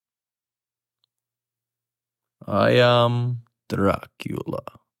I am Dracula.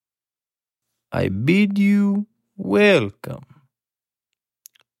 I bid you welcome.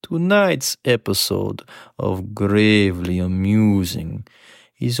 Tonight's episode of Gravely Amusing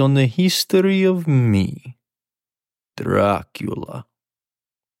is on the history of me, Dracula.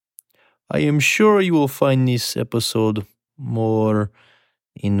 I am sure you will find this episode more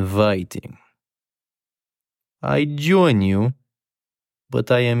inviting. I join you,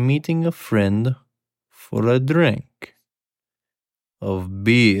 but I am meeting a friend for a drink. Of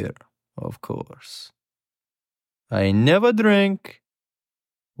beer, of course. I never drink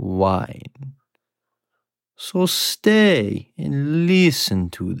wine. So stay and listen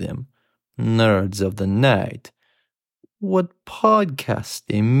to them, nerds of the night, what podcasts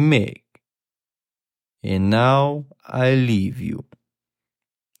they make. And now I leave you.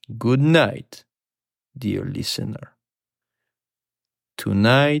 Good night, dear listener.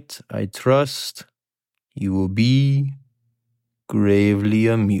 Tonight, I trust you will be gravely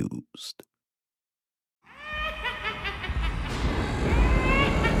amused.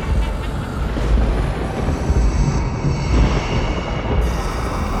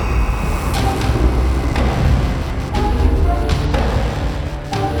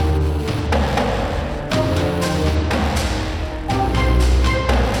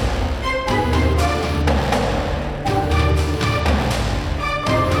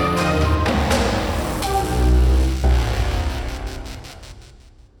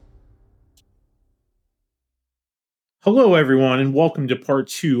 Hello, everyone, and welcome to part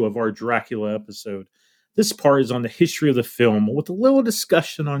 2 of our Dracula episode. This part is on the history of the film with a little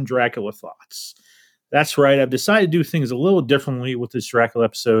discussion on Dracula thoughts. That's right, I've decided to do things a little differently with this Dracula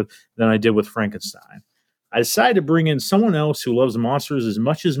episode than I did with Frankenstein. I decided to bring in someone else who loves monsters as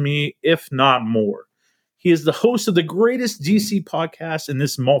much as me, if not more. He is the host of the greatest DC podcast in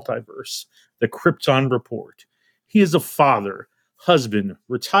this multiverse, the Krypton Report. He is a father, husband,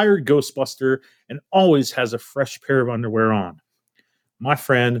 retired Ghostbuster, and always has a fresh pair of underwear on. My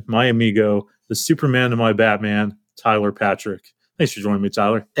friend, my amigo, the Superman to my Batman, Tyler Patrick. Thanks for joining me,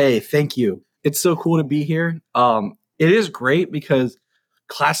 Tyler. Hey, thank you. It's so cool to be here. It is great because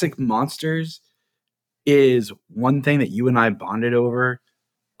classic monsters is one thing that you and I bonded over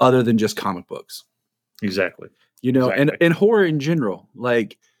other than just comic books. Exactly. You know, Exactly. and horror in general.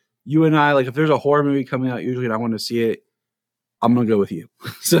 Like, you and I, like, if there's a horror movie coming out usually and I want to see it, I'm going to go with you.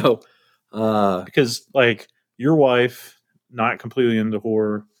 So, because like your wife, not completely into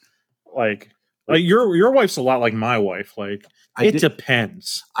horror, like your wife's a lot like my wife. Like it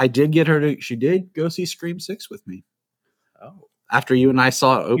depends. I did get her to, she did go see Scream 6 with me. Oh, after you and I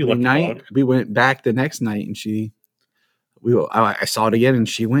saw it opening night, dog. we went back the next night and I saw it again and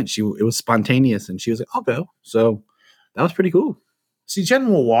she went, it was spontaneous and she was like, I'll go. So that was pretty cool. See, Jen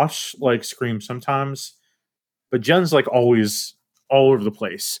will watch like Scream sometimes, but Jen's like always all over the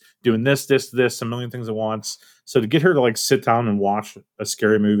place, doing this, a million things at once. So to get her to like sit down and watch a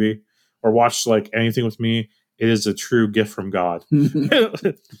scary movie or watch like anything with me, it is a true gift from God.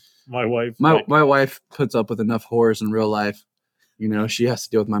 My wife, my wife puts up with enough horrors in real life. You know, she has to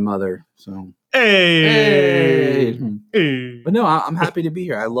deal with my mother. So hey. But no, I'm happy to be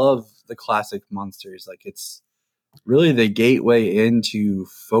here. I love the classic monsters. Like, it's really the gateway into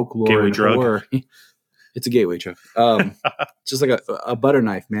folklore gateway and drug. horror. It's a gateway drug. Just like a butter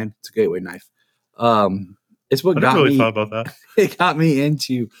knife, man. It's a gateway knife. It's what got really me. thought about that. It got me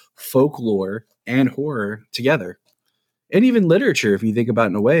into folklore and horror together, and even literature. If you think about it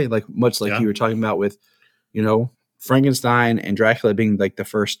in a way, like much like you were talking about with, you know, Frankenstein and Dracula being like the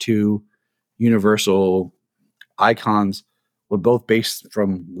first two universal icons, were both based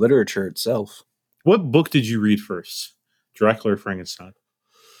from literature itself. What book did you read first, Dracula or Frankenstein?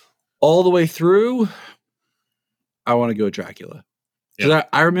 All the way through, I want to go Dracula. Because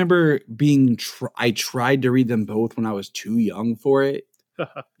I remember being, I tried to read them both when I was too young for it.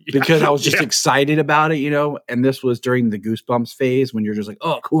 Because I was just excited about it, you know? And this was during the Goosebumps phase when you're just like,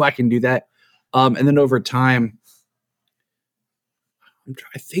 oh, cool, I can do that. And then over time,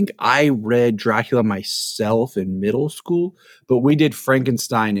 I think I read Dracula myself in middle school, but we did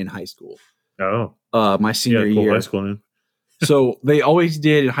Frankenstein in high school. Oh. My senior year. High school, man. So they always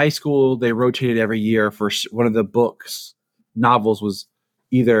did in high school. They rotated every year for one of the novels was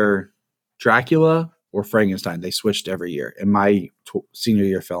either Dracula or Frankenstein. They switched every year. And my senior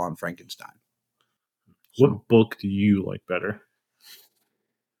year fell on Frankenstein. What book do you like better?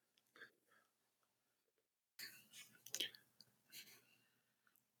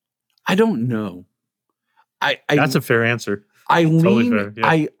 I don't know. That's a fair answer. I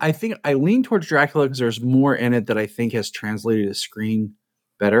think I lean towards Dracula because there's more in it that I think has translated to screen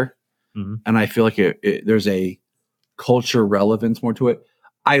better. Mm-hmm. And I feel like there's a culture relevance more to it.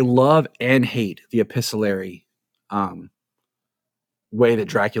 I love and hate the epistolary way that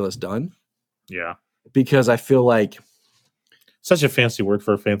Dracula's done. Yeah. Because I feel like such a fancy word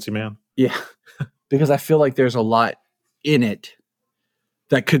for a fancy man. Yeah. Because I feel like there's a lot in it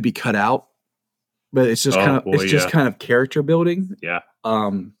that could be cut out. But it's just kind of character building. Yeah.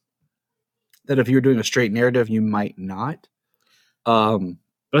 That if you're doing a straight narrative, you might not. But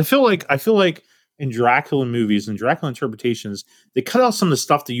I feel like in Dracula movies and Dracula interpretations, they cut out some of the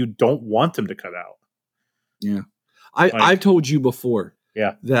stuff that you don't want them to cut out. Yeah. I've told you before.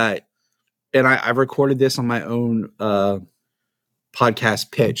 Yeah. That, and I've recorded this on my own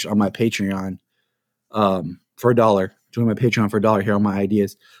podcast pitch on my Patreon for $1. Join my Patreon for $1 here on my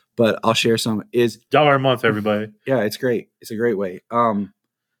ideas. But I'll share some. Is $1 a month, everybody. Yeah, it's great. It's a great way.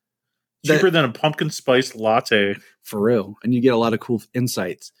 Cheaper than a pumpkin spice latte. For real. And you get a lot of cool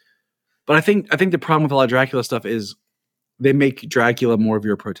insights. But I think the problem with a lot of Dracula stuff is they make Dracula more of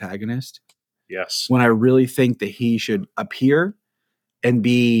your protagonist. Yes. When I really think that he should appear and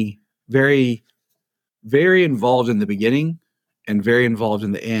be very, very involved in the beginning and very involved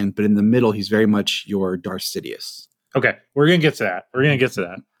in the end. But in the middle, he's very much your Darth Sidious. Okay. We're going to get to that.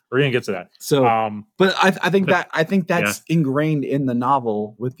 So, but I think that's ingrained in the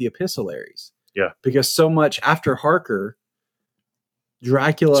novel with the epistolaries. Yeah. Because so much after Harker,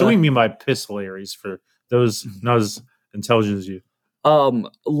 Dracula. So what do you mean by epistolaries for those not as intelligent as you?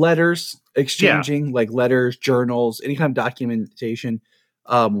 Letters, exchanging like letters, journals, any kind of documentation.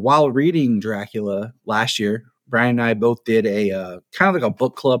 While reading Dracula last year, Bryan and I both did a kind of like a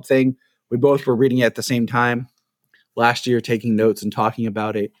book club thing. We both were reading it at the same time last year, taking notes and talking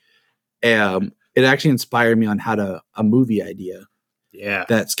about it. It actually inspired me on a movie idea. Yeah.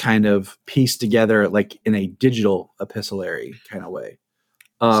 That's kind of pieced together like in a digital epistolary kind of way.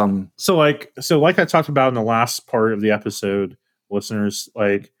 So like I talked about in the last part of the episode, listeners,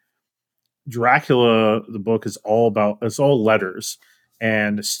 like Dracula, the book it's all letters,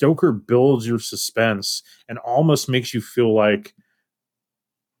 and Stoker builds your suspense and almost makes you feel like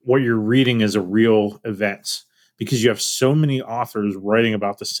what you're reading is a real event because you have so many authors writing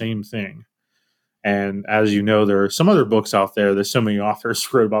about the same thing. And as you know, there are some other books out there. There's so many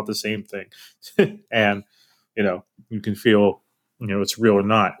authors wrote about the same thing. And, you can feel, it's real or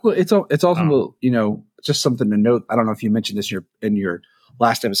not. Well, it's also, just something to note. I don't know if you mentioned this in your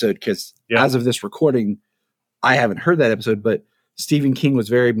last episode, because as of this recording, I haven't heard that episode, but Stephen King was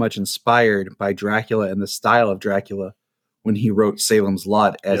very much inspired by Dracula and the style of Dracula when he wrote Salem's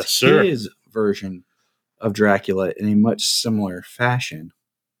Lot as his version of Dracula in a much similar fashion.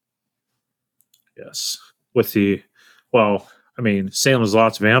 Yes. With Salem's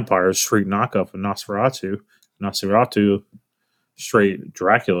Lot's vampires, straight knockoff of Nosferatu. Nosferatu, straight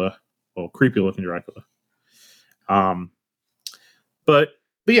Dracula. Well, creepy looking Dracula. But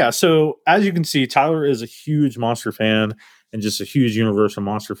yeah, so as you can see, Tyler is a huge monster fan and just a huge Universal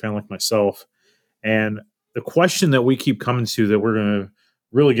monster fan like myself. And the question that we keep coming to that we're going to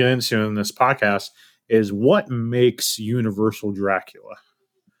really get into in this podcast is what makes Universal Dracula?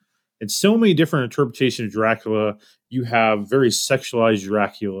 And so many different interpretations of Dracula. You have very sexualized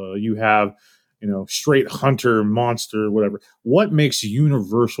Dracula. You have, straight hunter, monster, whatever. What makes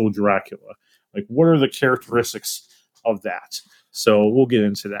Universal Dracula? Like, what are the characteristics of that? So we'll get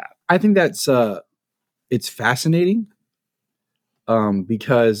into that. I think that's it's fascinating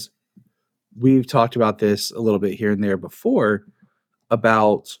because we've talked about this a little bit here and there before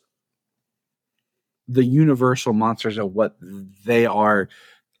about the universal monsters of what they are.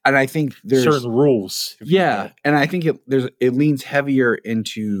 And I think there's certain rules. Yeah. And I think it leans heavier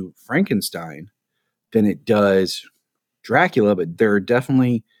into Frankenstein than it does Dracula, but there are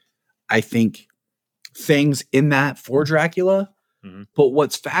definitely, I think, things in that for Dracula. Mm-hmm. But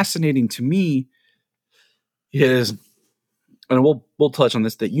what's fascinating to me is, and we'll touch on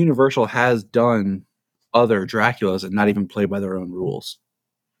this, that Universal has done other Draculas and not even play by their own rules.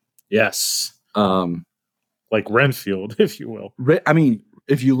 Yes. Like Renfield, if you will.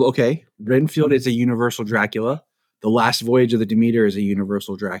 Renfield is a Universal Dracula. The Last Voyage of the Demeter is a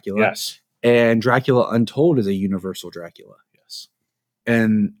Universal Dracula. Yes. And Dracula Untold is a Universal Dracula. Yes.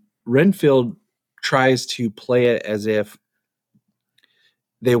 And Renfield tries to play it as if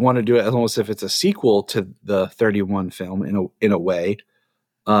they want to do it almost if it's a sequel to the 31 film in a way.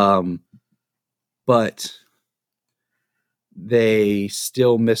 But they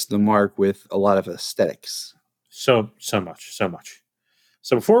still miss the mark with a lot of aesthetics. So much.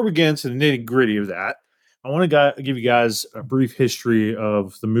 So before we get into the nitty gritty of that, I want to give you guys a brief history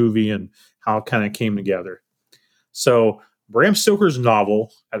of the movie and how it kind of came together. So Bram Stoker's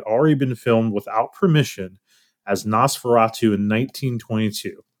novel had already been filmed without permission as Nosferatu in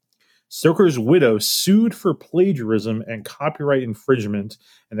 1922. Stoker's widow sued for plagiarism and copyright infringement,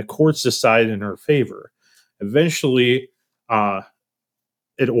 and the courts decided in her favor. Eventually,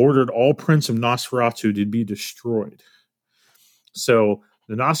 it ordered all prints of Nosferatu to be destroyed. So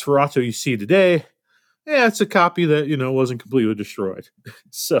the Nosferatu you see today, it's a copy that, wasn't completely destroyed.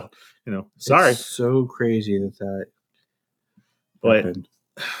 So, sorry. It's so crazy that But happened.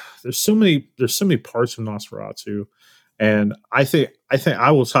 there's so many parts of Nosferatu. And I think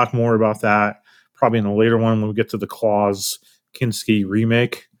I will talk more about that probably in a later one when we get to the Klaus Kinski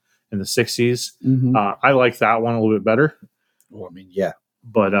remake in the 60s. Mm-hmm. I like that one a little bit better. Well, I mean, yeah.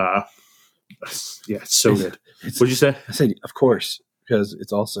 But, it's so good. What'd you say? I said, of course, because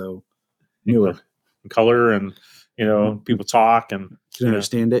it's also newer. Color and, people talk and... You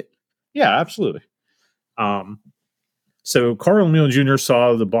understand it? Yeah, absolutely. So Carl Emil Jr.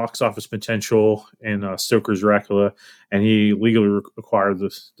 saw the box office potential in Stoker's Dracula, and he legally acquired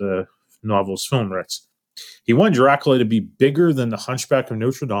the novel's film rights. He wanted Dracula to be bigger than The Hunchback of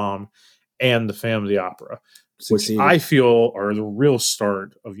Notre Dame and The Phantom of the Opera, Succeeded. which I feel are the real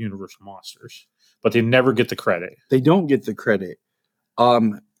start of Universal Monsters, but they never get the credit. They don't get the credit.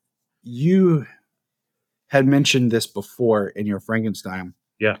 You had mentioned this before in your Frankenstein.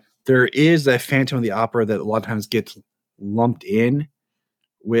 Yeah. There is a Phantom of the Opera that a lot of times gets lumped in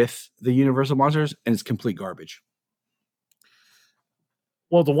with the Universal Monsters, and it's complete garbage.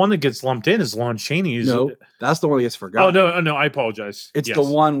 Well, the one that gets lumped in is Lon Chaney's. No, that's the one that gets forgotten. Oh, no, I apologize. It's Yes. the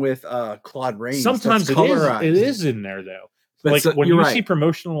one with Claude Rains. Sometimes that's colorized. it is in there, though. But Like so, when you're you right. see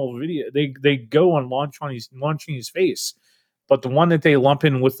promotional video, they go on Lon Chaney's face, but the one that they lump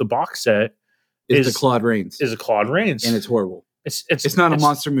in with the box set is the Claude Rains. is a Claude Rains, And it's horrible. It's not a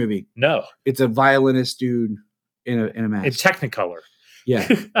monster movie. No, It's a violinist dude in a mask. it's Technicolor. Yeah.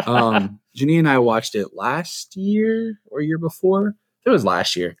 Junia and I watched it last year or year before. It was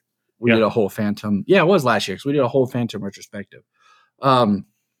last year. We did a whole Phantom. Yeah, it was last year because we did a whole Phantom retrospective. But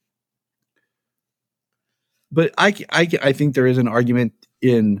I think there is an argument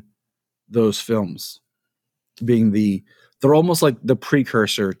in those films being they're almost like the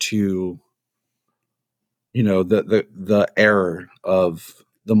precursor to, the error of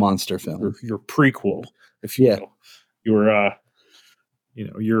the monster film. Your prequel, if you will. Your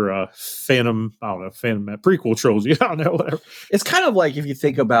Phantom. I don't know, Phantom prequel trilogy. I don't know, whatever. It's kind of like if you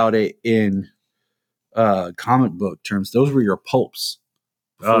think about it in comic book terms, those were your pulps.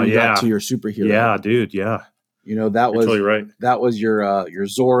 Before you got to your superhero. Yeah, dude. Yeah, that was totally right. That was your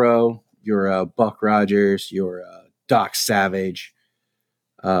Zorro, your Buck Rogers, your Doc Savage.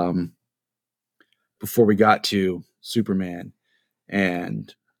 Before we got to Superman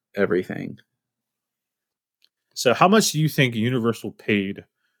and everything. So, how much do you think Universal paid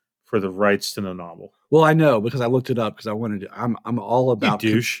for the rights to the novel? Well, I know because I looked it up because I wanted to. I'm all about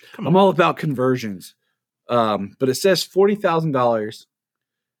douche. I'm all about conversions. But it says $40,000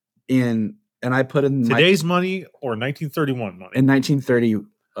 and I put in today's money or 1931 money. In 1930,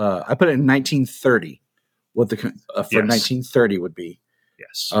 I put it in 1930. What the for 1930 would be.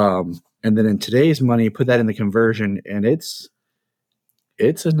 Yes. And then in today's money, put that in the conversion, and it's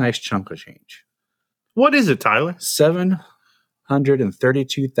a nice chunk of change. What is it, Tyler?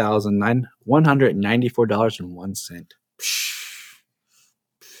 $732,194.01.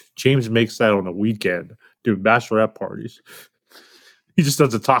 James makes that on a weekend, doing bachelorette parties. He just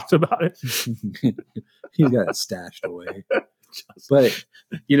doesn't talk about it. He got it stashed away. But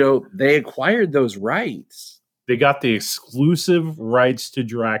they acquired those rights. They got the exclusive rights to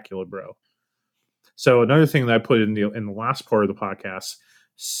Dracula, bro. So another thing that I put in the last part of the podcast.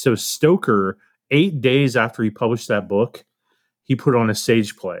 So Stoker, 8 days after he published that book, he put on a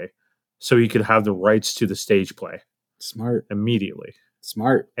stage play so he could have the rights to the stage play. Smart. Immediately.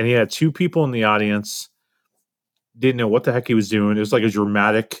 Smart. And he had 2 people in the audience, didn't know what the heck he was doing. It was like a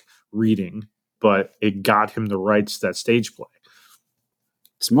dramatic reading, but it got him the rights to that stage play.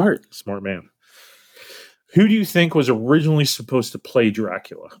 Smart man. Who do you think was originally supposed to play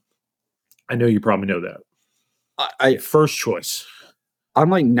Dracula? I know you probably know that. First choice. I'm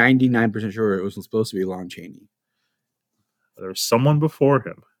like 99% sure it was supposed to be Lon Chaney. There was someone before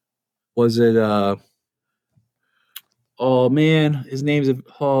him. Was it? Oh man, his name's.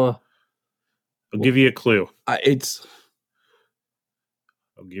 I'll give you a clue. I'll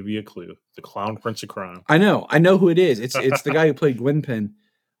give you a clue. The Clown Prince of Crime. I know who it is. It's the guy who played Gwynplaine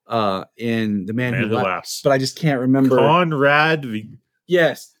in The Man Who Laughs. But I just can't remember. Conrad.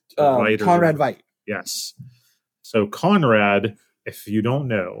 Yes, Conrad Veidt. Yes. So Conrad, if you don't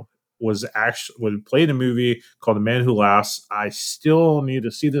know, played a movie called The Man Who Laughs. I still need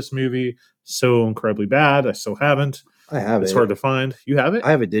to see this movie so incredibly bad. I still haven't. I have It's it. hard to find. You have it?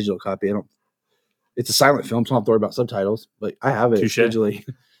 I have a digital copy. It's a silent film, so I don't have to worry about subtitles. But I have it digitally.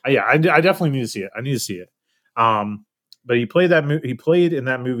 Yeah, I definitely need to see it. I need to see it. But he played He played in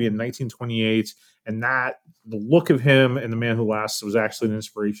that movie in 1928, and the look of him and The Man Who Laughs was actually an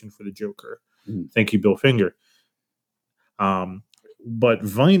inspiration for the Joker. Thank you, Bill Finger. But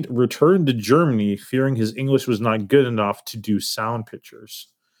Vine returned to Germany, fearing his English was not good enough to do sound pictures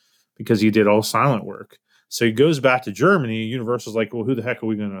because he did all silent work. So he goes back to Germany. Universal's like, well, who the heck are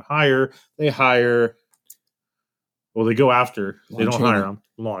we going to hire? They go after. They don't hire him,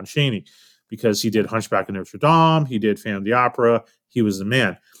 Lon Chaney, because he did Hunchback of Notre Dame. He did Phantom of the Opera. He was the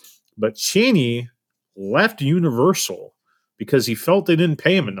man. But Chaney left Universal because he felt they didn't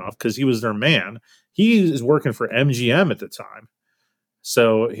pay him enough because he was their man. He is working for MGM at the time.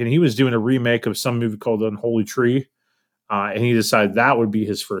 And he was doing a remake of some movie called Unholy Tree. And he decided that would be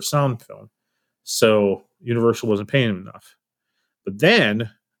his first sound film. So Universal wasn't paying him enough. But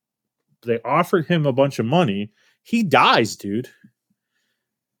then they offered him a bunch of money. He dies, dude.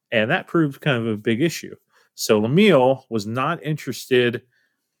 And that proved kind of a big issue. So Lemieux was not interested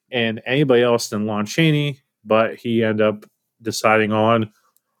in anybody else than Lon Chaney, but he ended up deciding on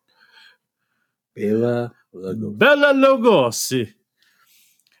Bela Lugosi.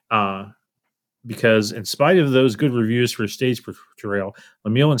 Because in spite of those good reviews for stage portrayal,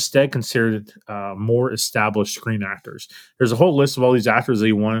 Lemieux instead considered more established screen actors. There's a whole list of all these actors that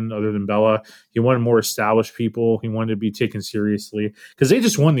he wanted other than Bella. He wanted more established people. He wanted to be taken seriously because they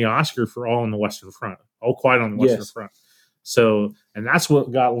just won the Oscar for All on the Western Front. All Quiet on the Western Front. So, and that's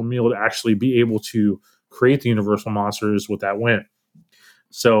what got Lemieux to actually be able to create the Universal Monsters with that win.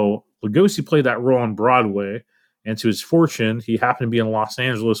 So Lugosi played that role on Broadway. And to his fortune, he happened to be in Los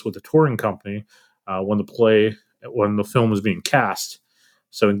Angeles with a touring company when the film was being cast.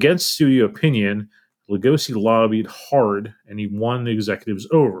 So against studio opinion, Lugosi lobbied hard and he won the executives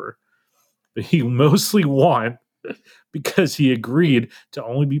over. But he mostly won because he agreed to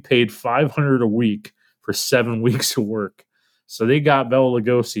only be paid $500 a week for 7 weeks of work. So they got Bela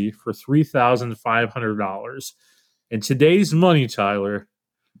Lugosi for $3,500. In today's money, Tyler,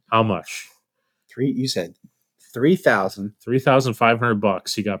 how much? You said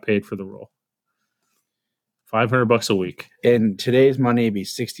 $3,500 he got paid for the role. $500 a week. In today's money, it'd be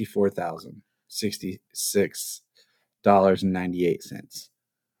 $66.98.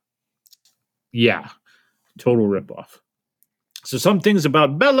 Yeah, total ripoff. So some things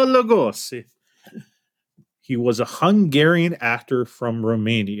about Bela Lugosi. He was a Hungarian actor from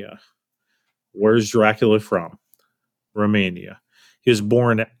Romania. Where's Dracula from? Romania. He was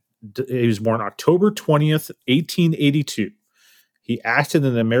born October 20th, 1882. He acted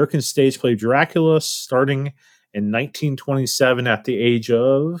in the American stage play Dracula starting in 1927 at the age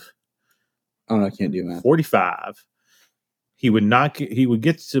of I can't do math. 45. He would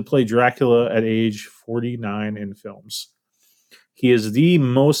get to play Dracula at age 49 in films. He is the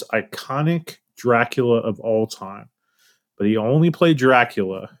most iconic Dracula of all time, but he only played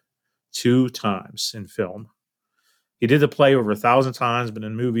Dracula 2 times in film. He did the play over 1,000 times, but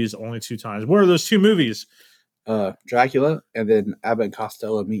in movies only 2 times. What are those 2 movies? Dracula and then Abbott and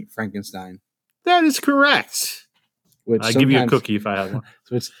Costello Meet Frankenstein. That is correct. I'll give you a cookie if I have one.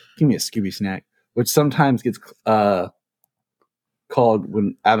 Give me a Scooby snack, which sometimes gets called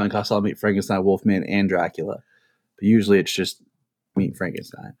when Abbott and Costello Meet Frankenstein, Wolfman, and Dracula. But usually it's just Meet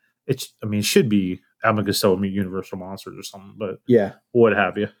Frankenstein. It should be Abbott and Costello Meet Universal Monsters or something, but yeah, what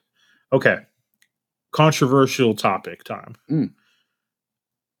have you. Okay. Controversial topic time.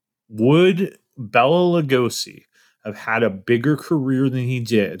 Would Bela Lugosi have had a bigger career than he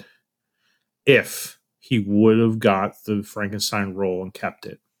did if he would have got the Frankenstein role and kept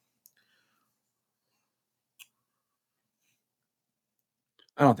it?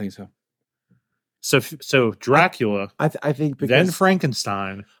 I don't think so. So Dracula, I think then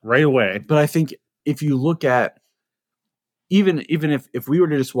Frankenstein right away. But I think if you look at even if we were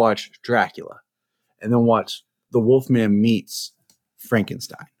to just watch Dracula and then watch The Wolfman Meets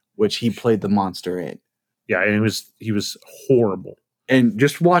Frankenstein, which he played the monster in. Yeah, and he was horrible. And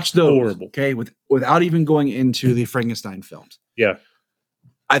just watch those, horrible. Okay, without even going into the Frankenstein films. Yeah.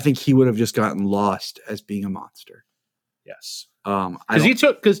 I think he would have just gotten lost as being a monster. Yes.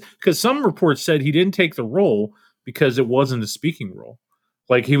 Because some reports said he didn't take the role because it wasn't a speaking role.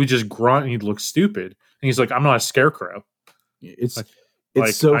 Like he would just grunt and he'd look stupid. And he's like, I'm not a scarecrow. It's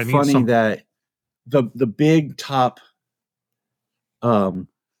so funny that the big top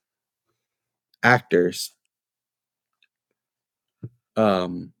actors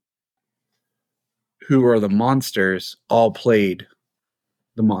who are the monsters all played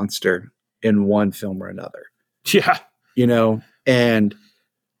the monster in one film or another. Yeah. You know, and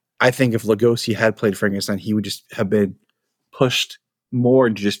I think if Lugosi had played Frankenstein, he would just have been pushed more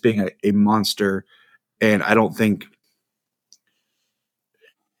into just being a monster. And I think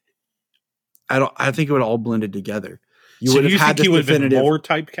it would all blended together. You would have had this definitive. Been more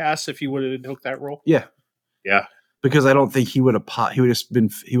typecast if he would have took that role? Yeah. Yeah. Because I don't think he would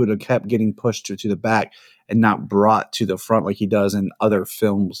have kept getting pushed to the back and not brought to the front like he does in other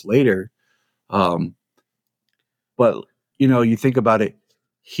films later. But you know, you think about it,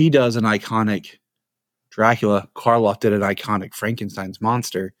 he does an iconic Dracula. Karloff did an iconic Frankenstein's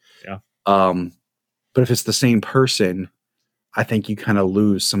monster. Yeah. But if it's the same person, I think you kind of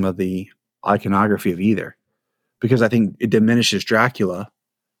lose some of the iconography of either, because I think it diminishes Dracula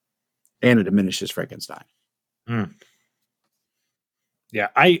and it diminishes Frankenstein. Mm. Yeah,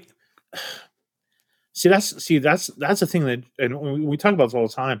 I see. That's the thing that, and we talk about this all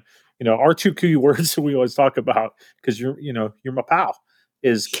the time. You know, our two key words that we always talk about, because you're my pal,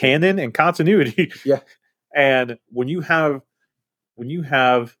 is canon and continuity. Yeah. And when you have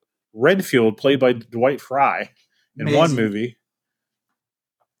Renfield played by Dwight Frye in one movie,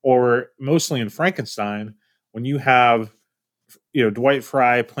 or mostly in Frankenstein, when you have Dwight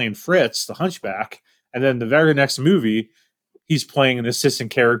Frye playing Fritz, the Hunchback, and then the very next movie he's playing an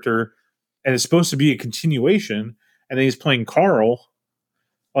assistant character, and it's supposed to be a continuation, and then he's playing Carl.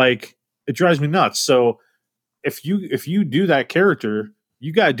 Like, it drives me nuts. So if you do that character,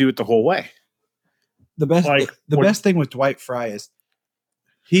 you got to do it the whole way. The best thing with Dwight Frye is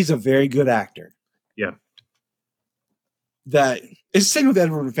he's a very good actor. Yeah. That it's the same with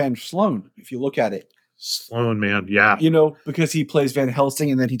Edward Van Sloan, if you look at it. Sloan, man, yeah. You know, because he plays Van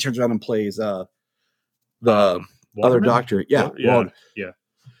Helsing and then he turns around and plays the other doctor. Yeah. Yeah.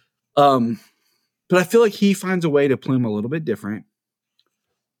 But I feel like he finds a way to play him a little bit different.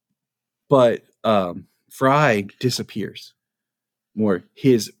 But Frye disappears more.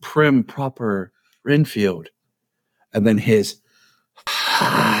 His prim, proper Renfield, and then his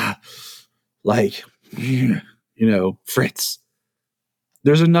like, Fritz.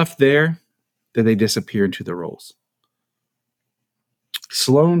 There's enough there that they disappear into the roles.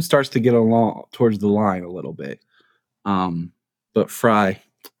 Sloan starts to get along towards the line a little bit. But Frye.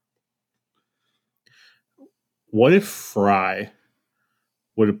 What if Frye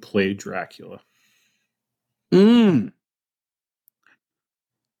would have played Dracula? It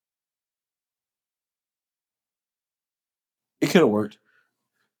could have worked.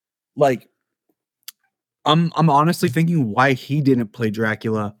 Like, I'm honestly thinking why he didn't play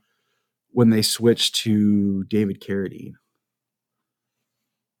Dracula when they switched to David Carradine.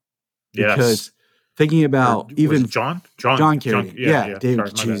 Yes. Because thinking about even John Carradine. Yeah,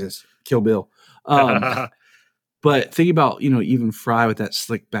 David. Sorry, Jesus. Kill Bill. But think about, even Frye with that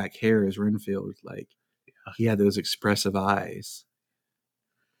slick back hair as Renfield, like he had those expressive eyes.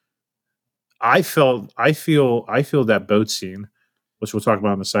 I feel that boat scene, which we'll talk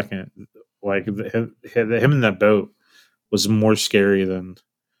about in a second. Like him in that boat was more scary than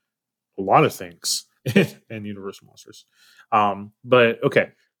a lot of things in Universal Monsters. But okay,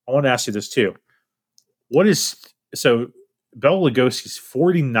 I want to ask you this too. So Bela Lugosi's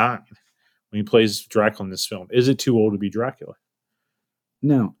 49 when he plays Dracula in this film. Is it too old to be Dracula?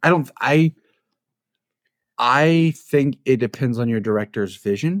 No, I don't. I think it depends on your director's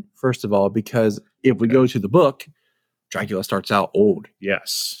vision, first of all, because if we go to the book, Dracula starts out old.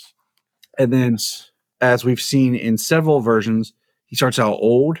 Yes. And then, as we've seen in several versions, he starts out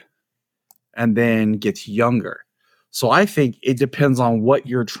old and then gets younger. So I think it depends on what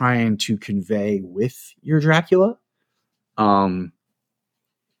you're trying to convey with your Dracula.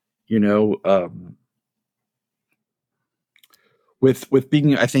 With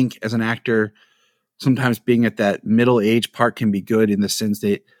being, I think, as an actor, sometimes being at that middle age part can be good in the sense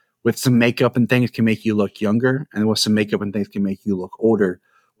that with some makeup and things can make you look younger, and with some makeup and things can make you look older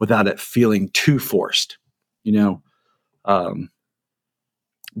without it feeling too forced, But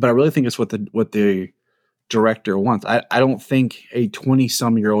I really think it's what the director wants. I don't think a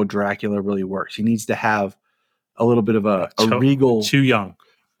 20-some-year-old Dracula really works. He needs to have a little bit of a regal, too young,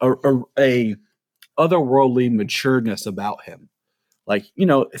 a otherworldly matureness about him, like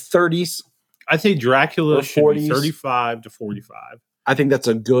 30s. I think Dracula should be 35 to 45. I think that's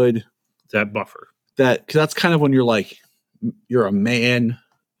a good buffer. Because that's kind of when you're like you're a man.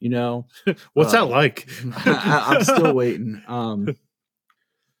 What's that like? I'm still waiting.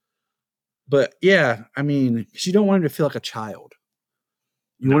 But yeah, I mean, because you don't want him to feel like a child.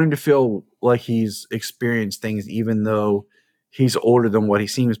 You want him to feel like he's experienced things, even though he's older than what he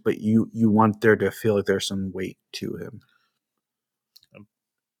seems, but you want there to feel like there's some weight to him.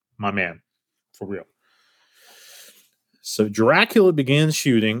 My man, for real. So Dracula began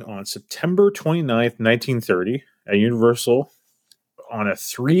shooting on September 29th, 1930 at Universal on a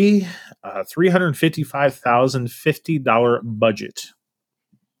 $355,050 budget,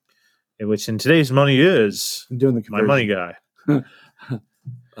 which in today's money is I'm doing the my money guy.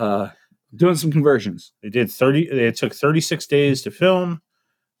 Doing some conversions. They did 30. It took 36 days to film,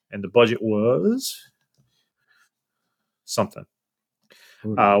 and the budget was something.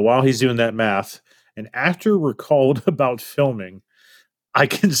 While he's doing that math, an actor recalled about filming, "I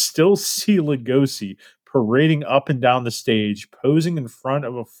can still see Lugosi parading up and down the stage, posing in front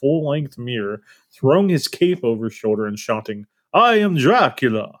of a full-length mirror, throwing his cape over his shoulder and shouting, 'I am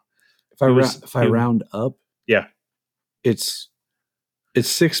Dracula.'" If I round up, yeah, it's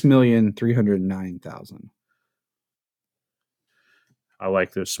 $6,309,000. I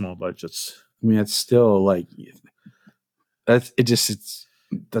like those small budgets. I mean, it's still like that's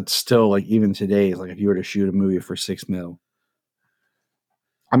still like even today is like if you were to shoot a movie for $6 million.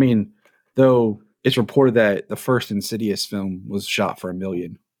 I mean, though it's reported that the first Insidious film was shot for $1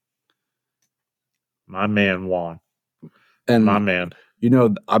 million. My man Juan. And my man. You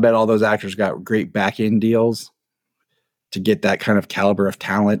know, I bet all those actors got great back end deals to get that kind of caliber of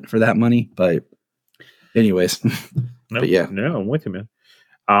talent for that money. But anyways, No, I'm with you, man.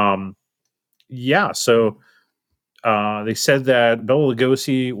 So they said that Bela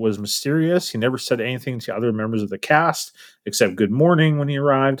Lugosi was mysterious. He never said anything to other members of the cast except good morning when he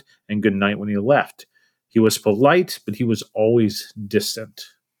arrived and good night when he left. He was polite, but he was always distant.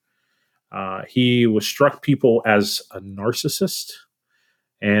 He was struck people as a narcissist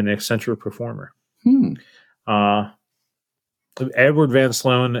and an eccentric performer. Edward Van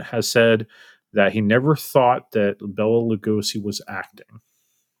Sloan has said that he never thought that Bela Lugosi was acting.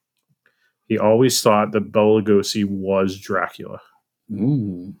 He always thought that Bela Lugosi was Dracula.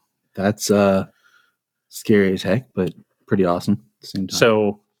 That's scary as heck, but pretty awesome at the same time.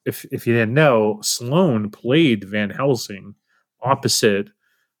 So, if you didn't know, Sloan played Van Helsing opposite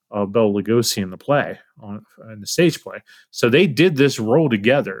of Bela Lugosi in the play, in the stage play. So they did this role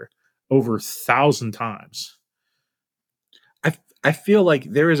together over 1,000 times. I feel like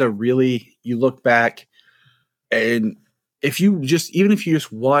there is you look back and even if you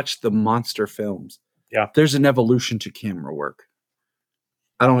just watch the monster films, there's an evolution to camera work.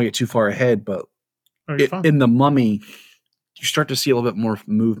 I don't want to get too far ahead, but in The Mummy, you start to see a little bit more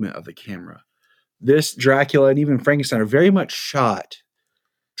movement of the camera. This Dracula and even Frankenstein are very much shot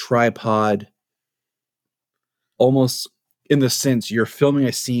tripod, almost in the sense you're filming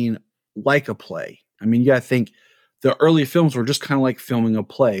a scene like a play. I mean, you got to think the early films were just kind of like filming a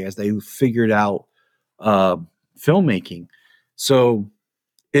play as they figured out filmmaking. So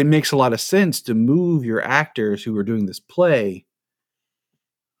it makes a lot of sense to move your actors who are doing this play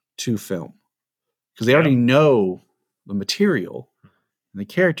to film because they already know the material and the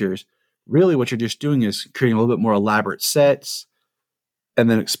characters. Really what you're just doing is creating a little bit more elaborate sets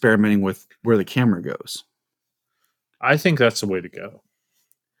and then experimenting with where the camera goes. I think that's the way to go.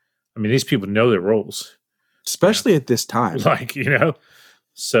 I mean, these people know their roles. Especially at this time.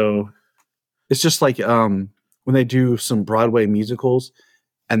 So it's just like when they do some Broadway musicals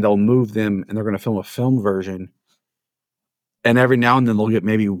and they'll move them and they're going to film a film version. And every now and then they'll get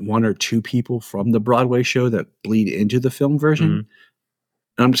maybe one or two people from the Broadway show that bleed into the film version. Mm-hmm.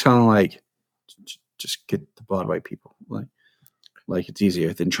 And I'm just kind of like, just get the Broadway people. Like it's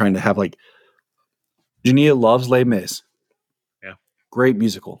easier than trying to have like Junia loves Les Mis. Yeah. Great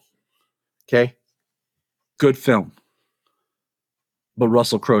musical. Okay. Good film. But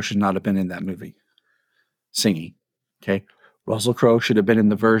Russell Crowe should not have been in that movie singing. Okay. Russell Crowe should have been in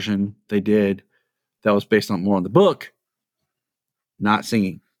the version they did that was based on more on the book, not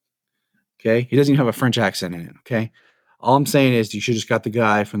singing. Okay. He doesn't even have a French accent in it. Okay. All I'm saying is you should have just got the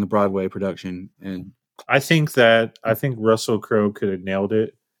guy from the Broadway production. And I think Russell Crowe could have nailed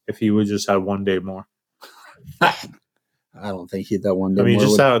it if he would just have one day more. I don't think he had that one day. I mean,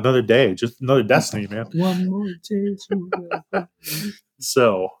 just have another day, just another destiny, man. One more day.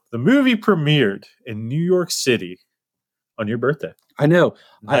 So the movie premiered in New York City on your birthday. I know.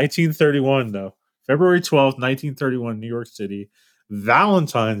 1931, though. February 12th, 1931, New York City.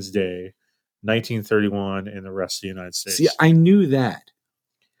 Valentine's Day, 1931, in the rest of the United States. See, I knew that.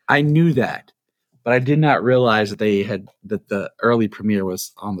 But I did not realize that that the early premiere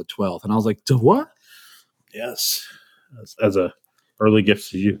was on the 12th. And I was like, to what? Yes. As a early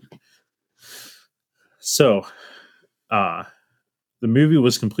gift to you. So, The movie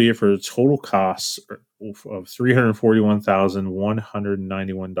was completed for a total cost of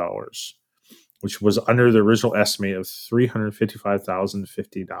 $341,191, which was under the original estimate of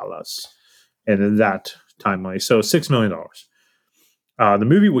 $355,050, and in that timeline, so $6 million. The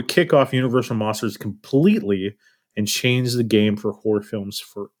movie would kick off Universal Monsters completely and change the game for horror films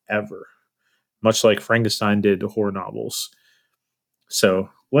forever, much like Frankenstein did to horror novels.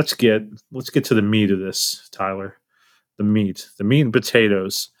 So let's get to the meat of this, Tyler. The meat and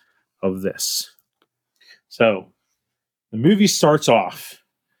potatoes of this. So the movie starts off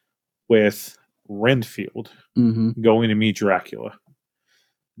with Renfield going to meet Dracula.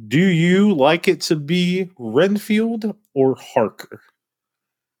 Do you like it to be Renfield or Harker?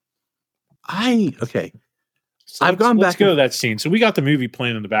 Okay. So I've gone back. Let's go to that scene. So we got the movie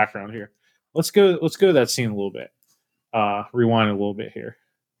playing in the background here. Let's go to that scene a little bit. Rewind a little bit here.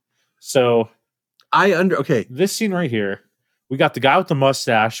 So this scene right here, we got the guy with the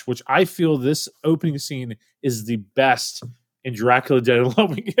mustache, which I feel this opening scene is the best in Dracula Dead and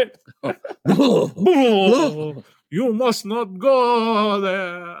Loving It. You must not go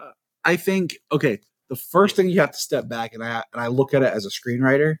there. I think, the first thing you have to step back, and I look at it as a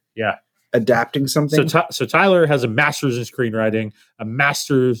screenwriter. Yeah. Adapting something. So Tyler has a master's in screenwriting, a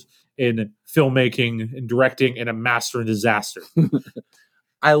master's in filmmaking and directing, and a master in disaster.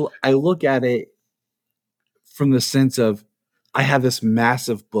 I look at it from the sense of I have this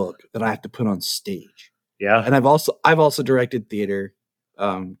massive book that I have to put on stage. Yeah. And I've also directed theater,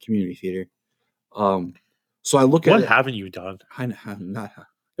 community theater. So I look at what it. haven't you done?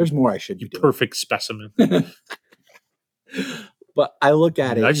 There's more I should be doing. Perfect specimen. But I look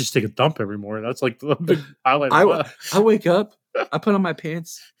at it. I just take a dump every morning. That's like the big highlight. I wake up, I put on my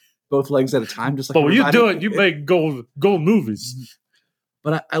pants, both legs at a time, just like. But when you do it, you make gold movies.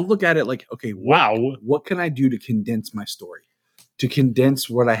 But I look at it like, okay, what can I do to condense my story, to condense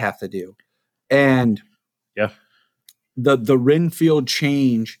what I have to do, and the Renfield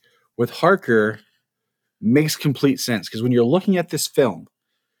change with Harker makes complete sense because when you're looking at this film,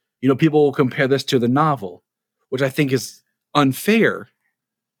 people will compare this to the novel, which I think is unfair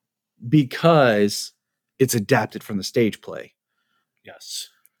because it's adapted from the stage play. Yes.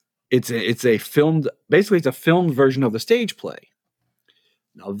 It's a filmed version of the stage play.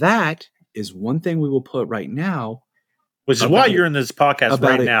 Now that is one thing we will put right now. Which is why you're in this podcast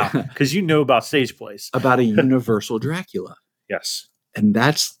right now, because you know about stage plays. About a universal Dracula. Yes. And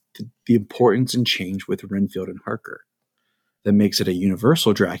that's the importance and change with Renfield and Harker that makes it a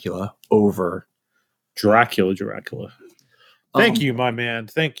universal Dracula over Dracula. Thank you, my man.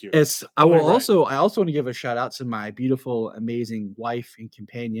 Thank you. I also want to give a shout out to my beautiful, amazing wife and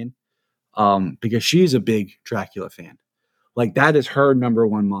companion, because she's a big Dracula fan. Like that is her number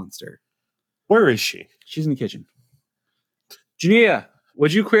one monster. Where is she? She's in the kitchen. Junia,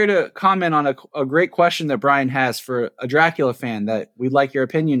 would you care to comment on a great question that Bryan has for a Dracula fan that we'd like your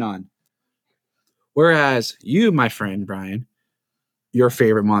opinion on? Whereas you, my friend Bryan, your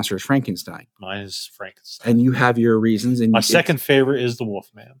favorite monster is Frankenstein. Mine is Frankenstein. And you have your reasons. And my second favorite is the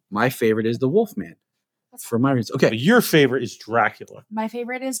Wolfman. My favorite is the Wolfman. For my reasons. Okay. But your favorite is Dracula. My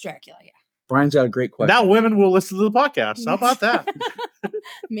favorite is Dracula, yeah. Bryan's got a great question. Now women will listen to the podcast. How about that?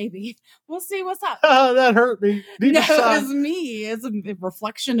 Maybe. We'll see what's up. That hurt me. No, it's me. It's a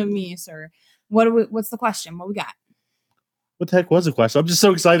reflection of me, sir. What's the question? What we got? What the heck was the question? I'm just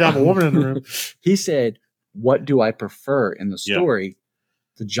so excited to have a woman in the room. He said, what do I prefer in the story?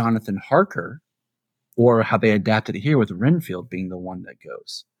 The Jonathan Harker, or how they adapted it here with Renfield being the one that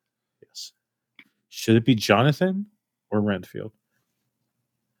goes. Yes. Should it be Jonathan or Renfield?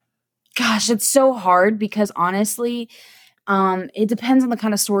 Gosh, it's so hard because honestly, it depends on the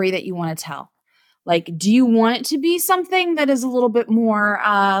kind of story that you want to tell. Like, do you want it to be something that is a little bit more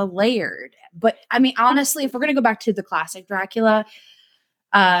layered? But I mean, honestly, if we're going to go back to the classic Dracula,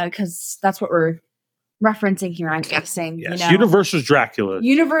 because that's what we're referencing here, I'm guessing. Yes, Universal's Dracula.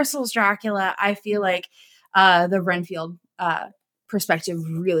 Universal's Dracula, I feel like the Renfield perspective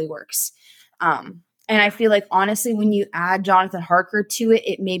really works. And I feel like, honestly, when you add Jonathan Harker to it,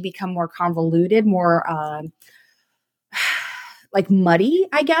 it may become more convoluted, more like muddy,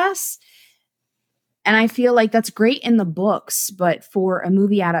 I guess. And I feel like that's great in the books, but for a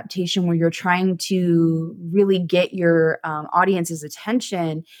movie adaptation where you're trying to really get your audience's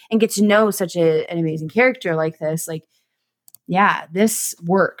attention and get to know such an amazing character like this, like, yeah, this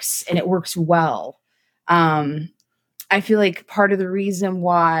works and it works well. I feel like part of the reason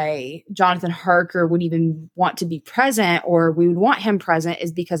why Jonathan Harker would even want to be present, or we would want him present,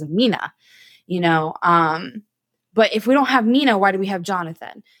 is because of Mina, but if we don't have Mina, why do we have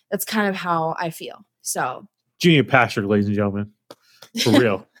Jonathan? That's kind of how I feel. So, Junia Patrick, ladies and gentlemen. For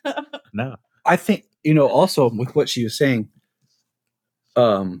real. No. I think, also with what she was saying,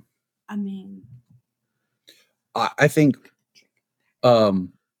 I mean, I think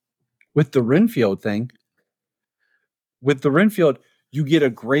with the Renfield thing, you get a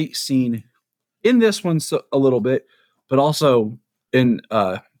great scene in this one a little bit, but also in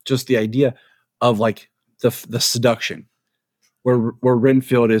just the idea of like the seduction, where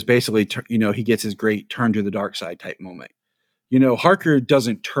Renfield is basically, he gets his great turn to the dark side type moment. Harker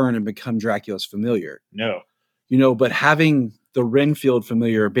doesn't turn and become Dracula's familiar. No. But having the Renfield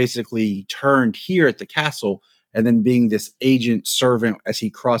familiar basically turned here at the castle and then being this agent servant as he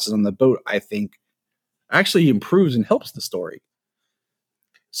crosses on the boat, I think actually improves and helps the story.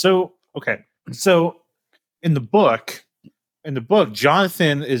 So, okay. So in the book,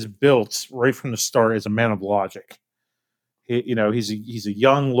 Jonathan is built right from the start as a man of logic. He's a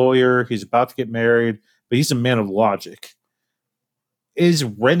young lawyer. He's about to get married, but he's a man of logic. Is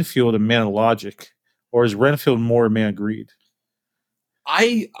Renfield a man of logic, or is Renfield more a man of greed?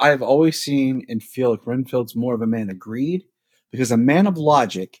 I've always seen and feel like Renfield's more of a man of greed, because a man of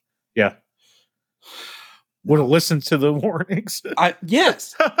logic, would have listened to the warnings.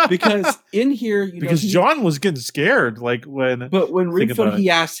 Yes, because in here, because John was getting scared, like when Renfield, he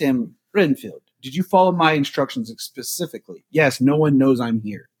asked him, Renfield, did you follow my instructions specifically? Yes. No one knows I'm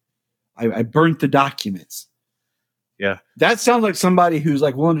here. I burnt the documents. Yeah, that sounds like somebody who's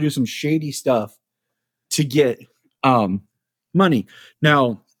like willing to do some shady stuff to get money.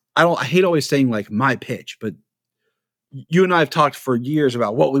 Now, I hate always saying like my pitch, but you and I have talked for years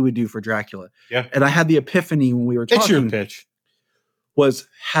about what we would do for Dracula. Yeah. And I had the epiphany when we were talking. It's your pitch. Was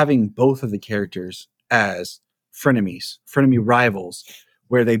having both of the characters as frenemy rivals,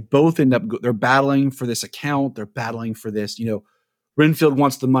 where they both end up, they're battling for this account. They're battling for this, Renfield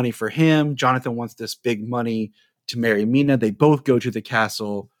wants the money for him. Jonathan wants this big money to marry Mina. They both go to the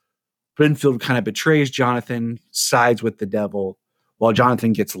castle. Renfield kind of betrays Jonathan, sides with the devil, while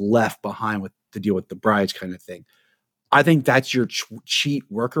Jonathan gets left behind with to deal with the brides kind of thing. I think that's your cheat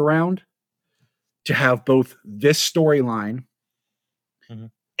workaround to have both this storyline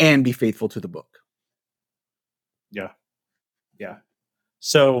and be faithful to the book. Yeah. Yeah.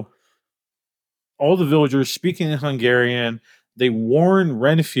 So all the villagers speaking in Hungarian, they warn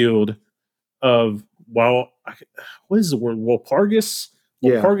Renfield of, what is the word? Walpurgis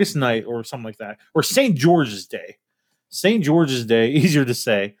night or something like that. Or St. George's Day. St. George's Day, easier to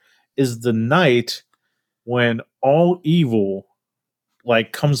say, is the night when all evil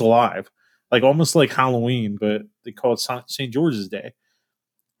like comes alive. Like almost like Halloween, but they call it St. George's Day.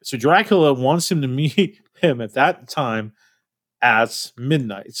 So Dracula wants him to meet him at that time at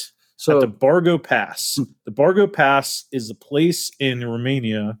midnight. So at the Bargo Pass. The Bargo Pass is a place in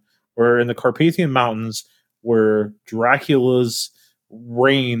Romania or in the Carpathian Mountains where Dracula's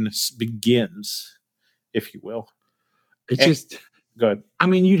reign begins, if you will. It's just good. I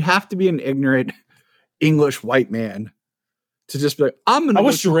mean, you'd have to be an ignorant English white man to just be like, I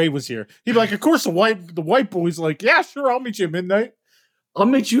wish Ray was here. He'd be like, of course, the white boy's like, yeah, sure, I'll meet you at midnight. I'll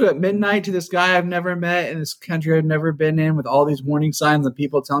meet you at midnight to this guy I've never met in this country I've never been in, with all these warning signs and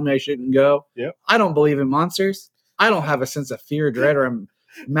people telling me I shouldn't go. Yep. I don't believe in monsters. I don't have a sense of fear, dread, or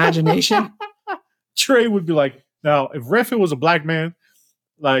imagination. Trey would be like, now, if Renfield was a black man,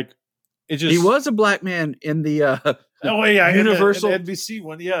 like, it just... He was a black man in the Universal... in the NBC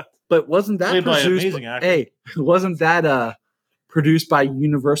one, yeah. But wasn't that played produced... by an amazing actor. Hey, wasn't that produced by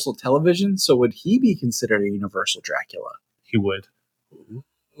Universal Television? So would he be considered a Universal Dracula? He would.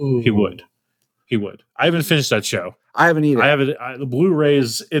 Ooh. He would. I haven't finished that show. I haven't either. I have it. The Blu-ray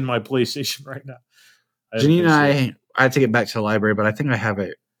is in my PlayStation right now. Janine and I had to get back to the library, but I think I have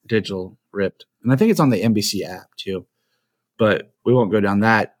it digital ripped. And I think it's on the NBC app too. But we won't go down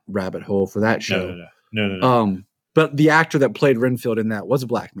that rabbit hole for that show. No. But the actor that played Renfield in that was a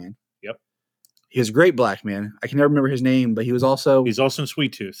black man. Yep. He was a great black man. I can never remember his name, but he's also in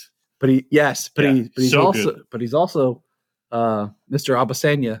Sweet Tooth. He's also Mr.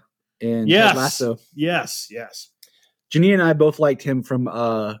 Abasanya in Ted Lasso. Yes. Janine and I both liked him from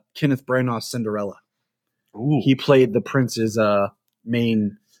Kenneth Branagh's Cinderella. Ooh. He played the prince's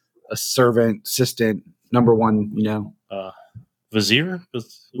main servant, assistant, number one, Vizier?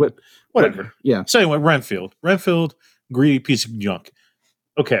 Whatever. Yeah. So anyway, Renfield, greedy piece of junk.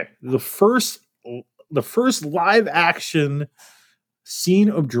 Okay. The first live action scene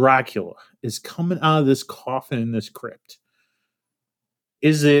of Dracula is coming out of this coffin in this crypt.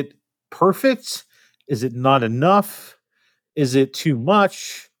 Is it perfect? Is it not enough? Is it too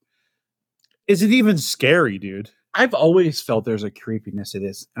much? Is it even scary, dude? I've always felt there's a creepiness to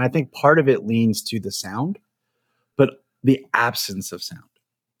this, and I think part of it leans to the sound. But the absence of sound.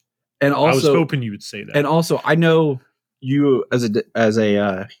 And also, I was hoping you would say that. And also, I know you as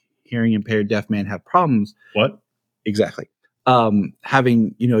a hearing impaired deaf man have problems. What? Exactly.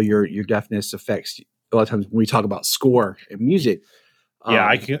 Having, your deafness affects a lot of times when we talk about score and music. Yeah,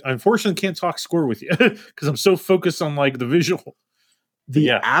 I unfortunately can't talk score with you because I'm so focused on like the visual. The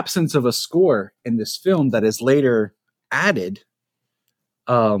absence of a score in this film that is later added,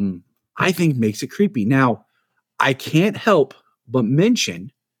 I think makes it creepy. Now, I can't help but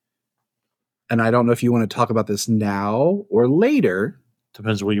mention, and I don't know if you want to talk about this now or later.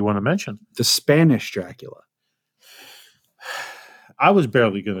 Depends what you want to mention. The Spanish Dracula. I was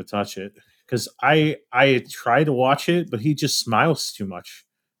barely going to touch it because I tried to watch it, but he just smiles too much,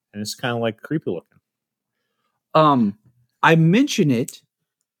 and it's kind of like creepy looking. I mention it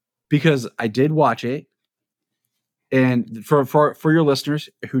because I did watch it, and for your listeners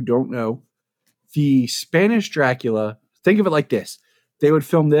who don't know, the Spanish Dracula. Think of it like this: they would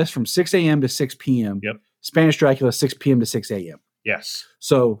film this from 6 a.m. to 6 p.m. Yep. Spanish Dracula 6 p.m. to 6 a.m. Yes.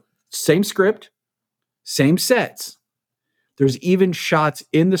 So same script, same sets. There's even shots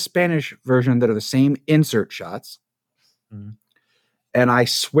in the Spanish version that are the same insert shots. Mm-hmm. And I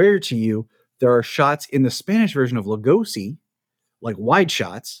swear to you, there are shots in the Spanish version of Lugosi, like wide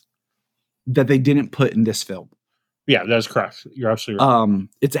shots, that they didn't put in this film. Yeah, that's correct. You're absolutely right.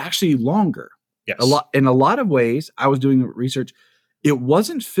 It's actually longer. Yes. In a lot of ways, I was doing research. It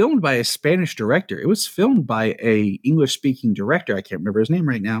wasn't filmed by a Spanish director. It was filmed by a English-speaking director. I can't remember his name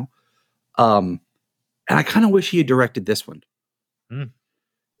right now. And I kind of wish he had directed this one.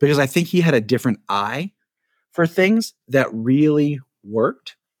 Because I think he had a different eye for things that really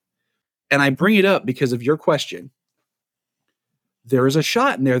worked. And I bring it up because of your question. There is a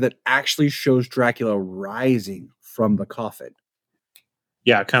shot in there that actually shows Dracula rising from the coffin.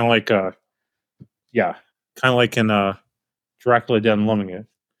 Yeah, kind of like in Dracula Dead and Loving It.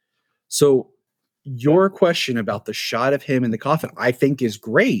 So your question about the shot of him in the coffin, I think is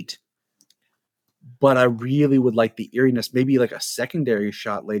great. But I really would like the eeriness, maybe like a secondary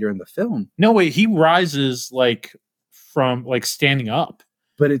shot later in the film. No, wait, he rises like from like standing up.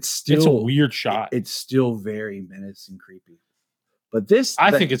 But it's a weird shot. It's still very menacing, creepy. But this,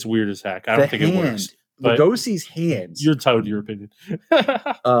 I think it's weird as heck. I don't think it works. Lugosi's hands, you're told your opinion,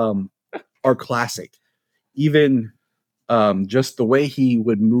 are classic. Even just the way he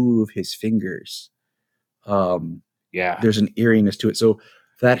would move his fingers. There's an eeriness to it. So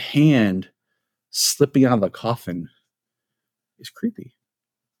that hand slipping out of the coffin is creepy.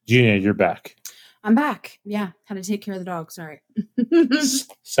 Junia, you're back. I'm back. Yeah, had to take care of the dog. Sorry.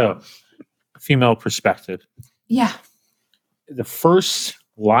 So, female perspective. Yeah. The first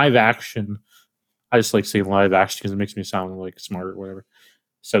live action, I just like saying live action because it makes me sound like smart or whatever.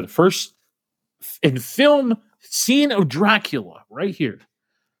 So the first in film scene of Dracula right here.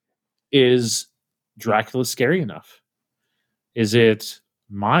 Is Dracula scary enough? Is it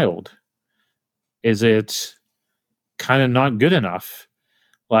mild? Is it kind of not good enough?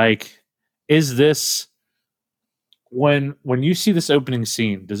 Like, is this when you see this opening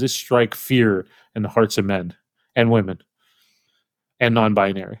scene, does this strike fear in the hearts of men and women and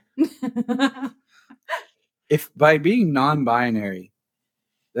non-binary? If by being non-binary,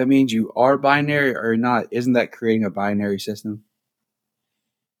 that means you are binary or not, isn't that creating a binary system?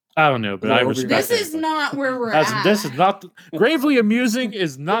 I don't know, but I respect this is not where we're at. This is not Gravely Amusing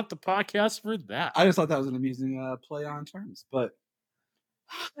is not the podcast for that. I just thought that was an amusing play on terms, but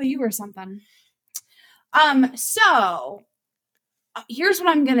you were something. So here's what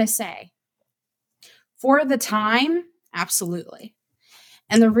I'm gonna say. For the time, absolutely,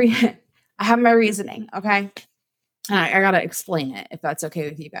 and I have my reasoning. Okay, I gotta explain it if that's okay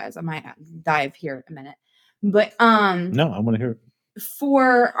with you guys. I might dive here in a minute, but no, I want to hear it.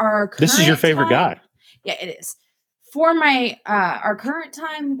 For our current this is your favorite time, guy. Yeah, it is. For my our current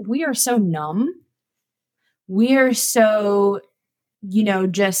time, we are so numb. We are so,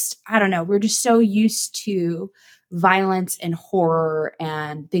 just I don't know. We're just so used to violence and horror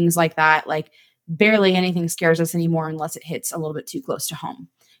and things like that. Like barely anything scares us anymore unless it hits a little bit too close to home.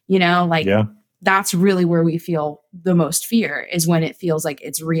 That's really where we feel the most fear is when it feels like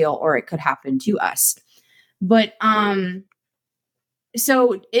it's real or it could happen to us. But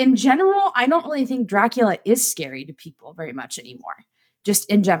so in general, I don't really think Dracula is scary to people very much anymore, just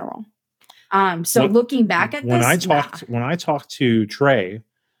in general. Looking back at when I talked to Trey,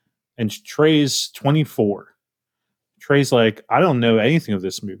 and Trey's 24, Trey's like, I don't know anything of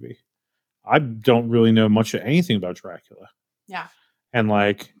this movie. I don't really know much of anything about Dracula. Yeah. And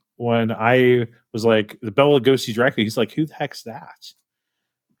like when I was like the Bela Lugosi Dracula, he's like, who the heck's that?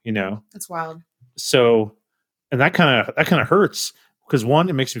 That's wild. So And that kind of hurts because one,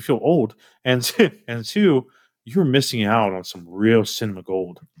 it makes me feel old, and two, you're missing out on some real cinema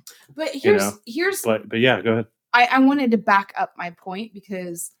gold. But here's but yeah, go ahead. I wanted to back up my point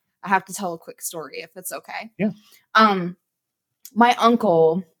because I have to tell a quick story if it's okay. Yeah. My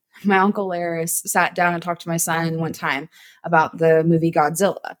uncle Laris sat down and talked to my son one time about the movie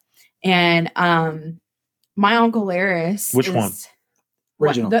Godzilla. And my uncle Laris Which one?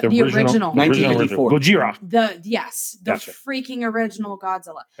 Original. The original. 1984. Gojira. The Gotcha. freaking original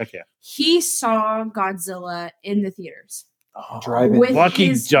Godzilla. Okay. He saw Godzilla in the theaters. Driving.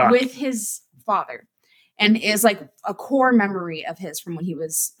 With his father. And is like a core memory of his from when he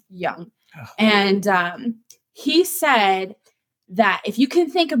was young. And he said that if you can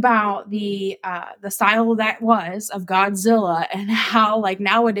think about the style that was of Godzilla and how like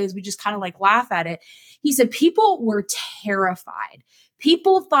nowadays we just kind of like laugh at it, he said people were terrified.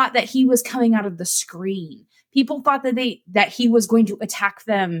 People thought that he was coming out of the screen. People thought that he was going to attack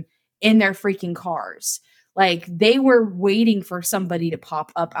them in their freaking cars. Like they were waiting for somebody to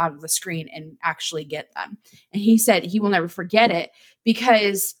pop up out of the screen and actually get them. And he said he will never forget it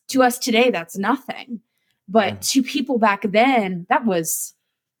because to us today, that's nothing. But to people back then, that was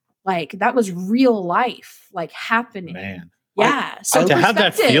real life, like happening. Man. Yeah. So to have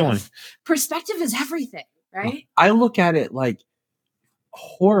that feeling. Perspective is everything, right? I look at it like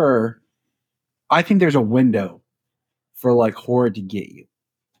horror. I think there's a window for like horror to get you.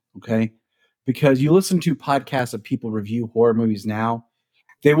 Okay. Because you listen to podcasts of people review horror movies now,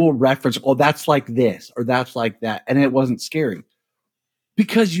 they will reference, oh, that's like this or that's like that. And it wasn't scary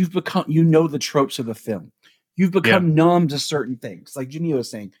because you've become, the tropes of the film. You've become numb to certain things. Like Junia was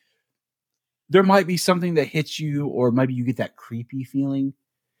saying, there might be something that hits you, or maybe you get that creepy feeling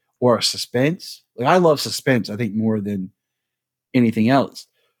or a suspense. Like I love suspense, I think, more than anything else.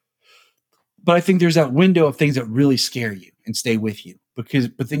 But I think there's that window of things that really scare you and stay with you.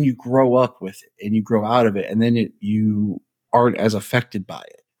 But then you grow up with it and you grow out of it, and then you aren't as affected by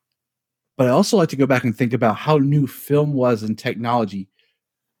it. But I also like to go back and think about how new film was in technology,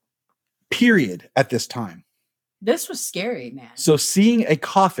 period, at this time. This was scary, man. So seeing a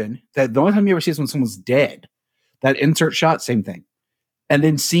coffin, that the only time you ever see is when someone's dead, that insert shot, same thing. And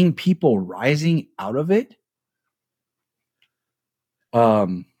then seeing people rising out of it,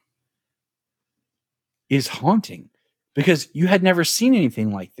 is haunting. Because you had never seen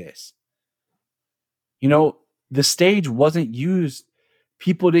anything like this. The stage wasn't used.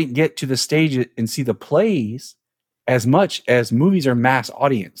 People didn't get to the stage and see the plays as much as movies are mass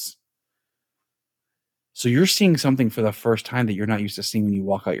audience. So you're seeing something for the first time that you're not used to seeing when you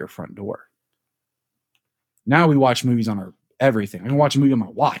walk out your front door. Now we watch movies on our everything. I can watch a movie on my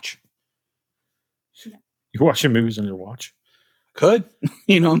watch. You're watching movies on your watch? Could.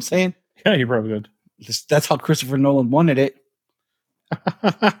 You know what I'm saying? Yeah, you probably could. That's how Christopher Nolan wanted it.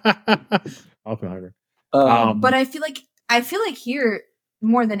 Oppenheimer. But I feel like here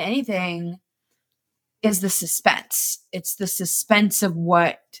more than anything is the suspense. It's the suspense of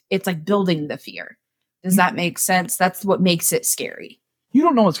what it's like building the fear. Does that make sense? That's what makes it scary. You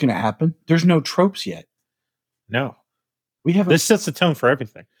don't know what's going to happen. There's no tropes yet. No. This sets the tone for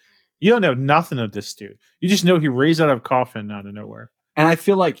everything. You don't know nothing of this dude. You just know he raised out of a coffin out of nowhere. And I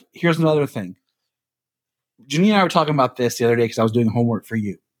feel like here's another thing. Junia and I were talking about this the other day because I was doing homework for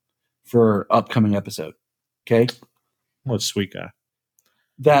you for upcoming episode. Okay. What a sweet guy.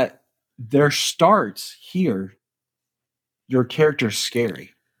 That there starts here, your character's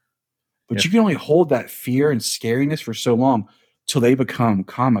scary. But you can only hold that fear and scariness for so long till they become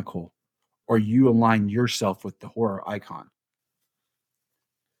comical or you align yourself with the horror icon.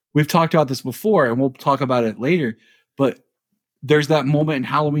 We've talked about this before and we'll talk about it later, but there's that moment in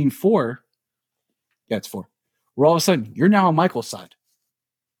Halloween 4. Yeah, it's 4. Where all of a sudden you're now on Michael's side.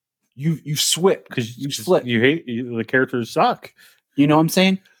 You swip because you flip. You hate the characters suck. You know what I'm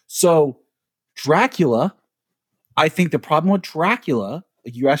saying? So Dracula, I think the problem with Dracula,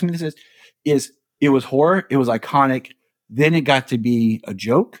 like you asked me this is it was horror, it was iconic, then it got to be a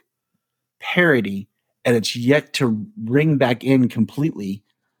joke, parody, and it's yet to bring back in completely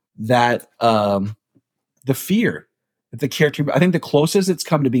that the fear that the character. I think the closest it's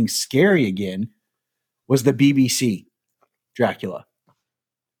come to being scary again was the BBC Dracula.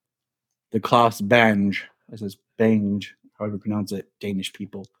 The Klaus Bange, it says Bange, however you pronounce it, Danish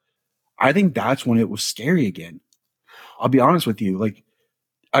people. I think that's when it was scary again. I'll be honest with you. Like,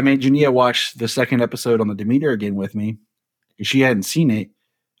 I made Junia watch the second episode on the Demeter again with me because she hadn't seen it.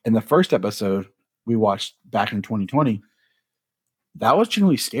 And the first episode we watched back in 2020, that was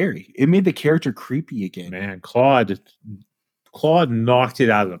genuinely scary. It made the character creepy again. Man, Claude knocked it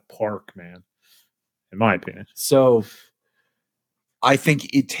out of the park, man. in my opinion. So I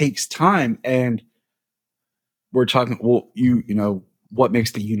think it takes time, and we're talking, well, you know, what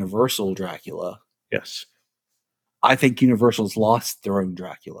makes the Universal Dracula? Yes. I think Universal's lost their own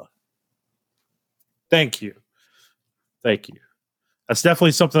Dracula. Thank you. That's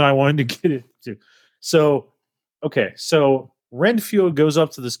definitely something I wanted to get into. So, okay. So Renfield goes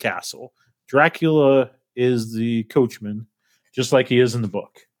up to this castle. Dracula is the coachman, just like he is in the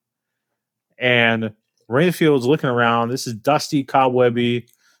book. And Renfield's looking around. This is dusty, cobwebby,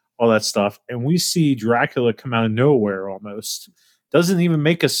 all that stuff. And we see Dracula come out of nowhere almost. Doesn't even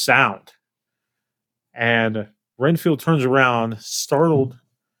make a sound. And Renfield turns around, startled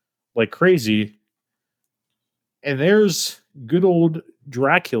like crazy. And there's good old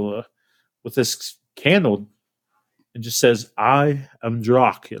Dracula with this candle and just says, "I am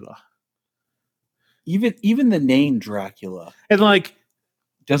Dracula." Even the name Dracula And like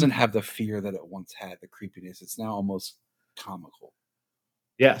doesn't have the fear that it once had, the creepiness. It's now almost comical.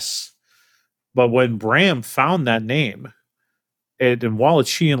 yes. But when Bram found that name, and while it's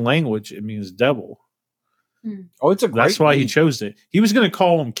Sheehan language, it means devil. Oh, it's a great That's why name. he chose it. He was going to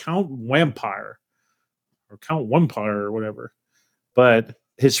call him Count Vampire or Count Vampire or whatever. But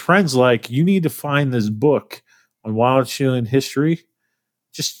his friend's like, you need to find this book on Wild Sheehan history.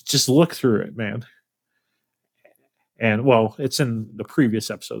 Just look through it, man. And well, it's in the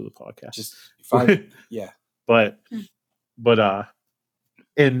previous episode of the podcast. Just find, yeah. But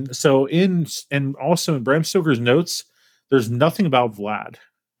and so and also in Bram Stoker's notes, there's nothing about Vlad.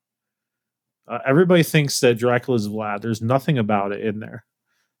 Everybody thinks that Dracula's Vlad. There's nothing about it in there.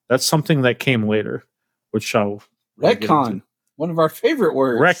 That's something that came later, which I'll Retcon, one of our favorite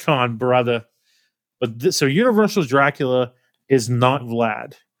words. Retcon, brother. But so Universal's Dracula is not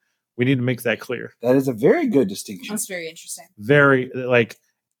Vlad. We need to make that clear. That is a very good distinction. That's very interesting. Very, like,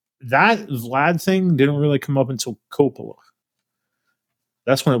 that Vlad thing didn't really come up until Coppola.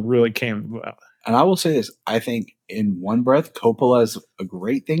 That's when it really came about. And I will say this. I think in one breath, Coppola is a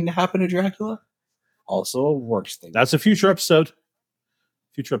great thing to happen to Dracula. Also a worse thing. That's a future episode.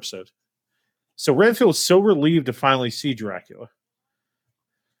 So Renfield's so relieved to finally see Dracula.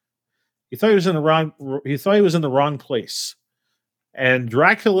 He thought he was in the wrong place. And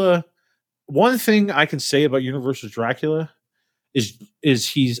Dracula, one thing I can say about Universal's Dracula is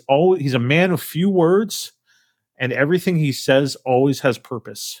he's a man of few words, and everything he says always has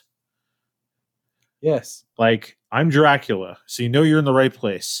purpose. Yes. Like, I'm Dracula, so you know you're in the right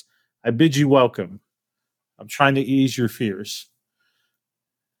place. I bid you welcome. I'm trying to ease your fears.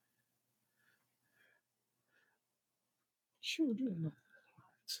 Children.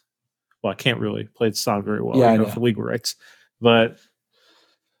 Well, I can't really play the song very well, Yeah, I know. for legal rights. But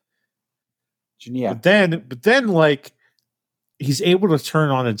Yeah. But then, like, he's able to turn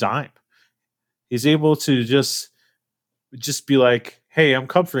on a dime. He's able to just be like, "Hey, I'm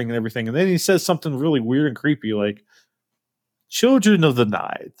comforting and everything," and then he says something really weird and creepy, like, "Children of the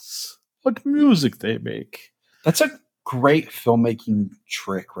nights, what music they make." That's a great filmmaking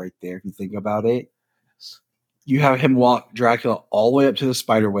trick right there, if you think about it. You have him walk Dracula all the way up to the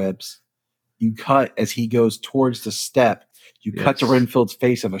spider webs. You cut as he goes towards the step. You cut to Renfield's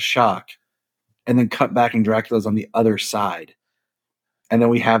face of a shock, and then cut back and Dracula's on the other side. And then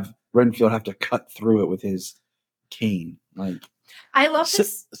we have Renfield have to cut through it with his cane. Like, I love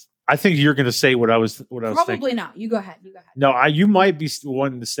this. I think you're going to say what I was thinking. Probably not. You go ahead. No, you might be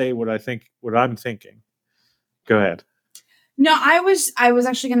wanting to say what I'm thinking. Go ahead. No, I was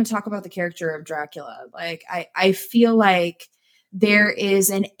actually going to talk about the character of Dracula. Like, I feel like there is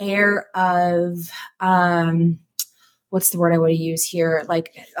an air of what's the word I want to use here?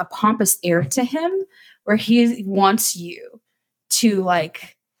 Like a pompous air to him, where he wants you to,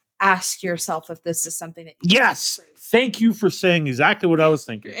 like, ask yourself if this is something that Yes. Thank you for saying exactly what I was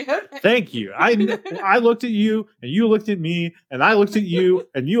thinking. Thank you. I looked at you, and you looked at me, and I looked at you,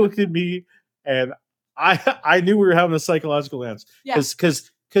 and you looked at me, and I knew we were having a psychological dance.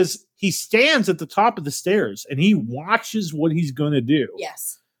 Because he stands at the top of the stairs, and he watches what he's going to do.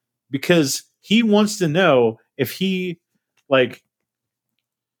 Yes. Because he wants to know if he, like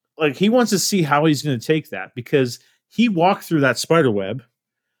he wants to see how he's going to take that, because he walked through that spider web.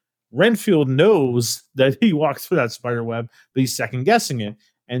 Renfield knows that he walked through that spider web, but he's second guessing it.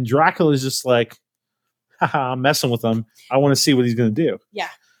 And Dracula is just like, haha, I'm messing with him. I want to see what he's going to do. Yeah.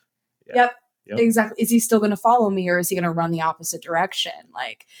 Yep. Exactly. Is he still going to follow me, or is he going to run the opposite direction?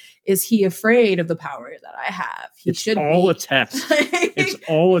 Like, is he afraid of the power that I have? It's all a test. It's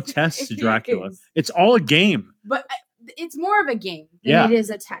all a test to Dracula. It's all a game. But it's more of a game than it is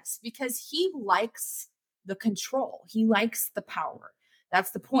a test, because he likes the control. He likes the power.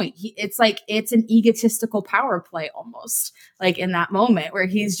 That's the point. It's like it's an egotistical power play almost, like in that moment where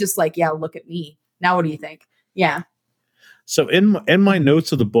he's just like, yeah, look at me. Now what do you think? Yeah. So in my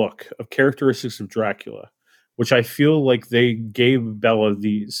notes of the book of characteristics of Dracula, which I feel like they gave Bella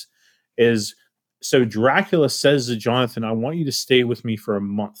these, is so Dracula says to Jonathan, I want you to stay with me for a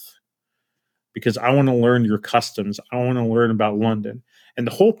month because I want to learn your customs. I want to learn about London. And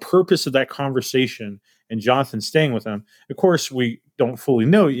the whole purpose of that conversation and Jonathan staying with him, of course, we don't fully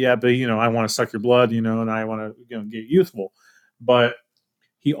know it yet, but, I want to suck your blood, and I want to, get youthful. But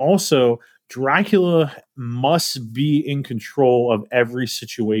he also, Dracula must be in control of every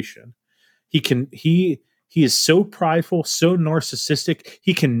situation. He is so prideful, so narcissistic,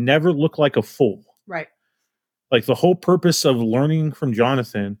 he can never look like a fool. Right. Like the whole purpose of learning from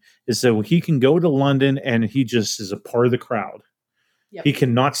Jonathan is that he can go to London and he just is a part of the crowd. Yep. He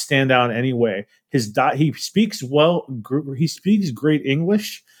cannot stand out any way. He speaks he speaks great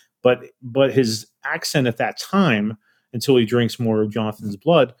English, but his accent at that time, until he drinks more of Jonathan's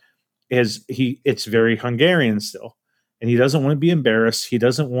blood, it's very Hungarian still. And he doesn't want to be embarrassed. He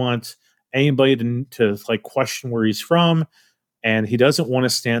doesn't want anybody to like question where he's from, and he doesn't want to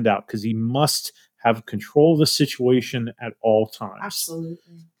stand out because he must have control of the situation at all times.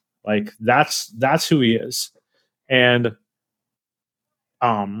 Absolutely. Like that's who he is. And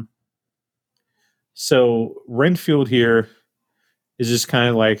so Renfield here is just kind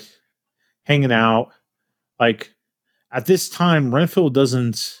of like hanging out. Like at this time, Renfield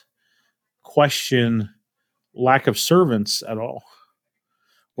doesn't question lack of servants at all.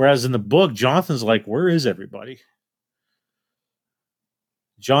 Whereas in the book, Jonathan's like, where is everybody?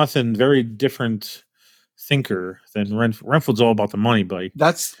 Jonathan, very different thinker than Renfield's all about the money, buddy.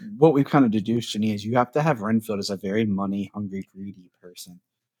 That's what we've kind of deduced, Junia, is you have to have Renfield as a very money-hungry, greedy person.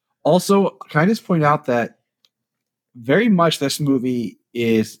 Also, can I just point out that very much this movie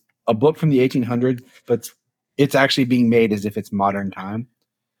is a book from the 1800s, but it's actually being made as if it's modern time.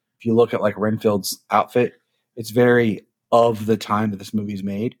 If you look at like Renfield's outfit, it's very of the time that this movie's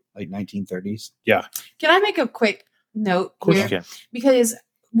made, like 1930s. Yeah. Can I make a quick note? Of course you can. Because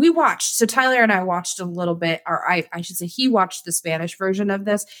we watched, so Tyler and I watched a little bit, or I should say he watched the Spanish version of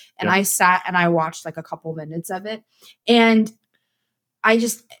this, and I sat and I watched like a couple minutes of it. And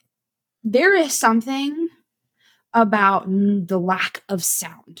there is something about the lack of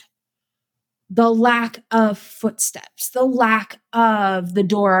sound, the lack of footsteps, the lack of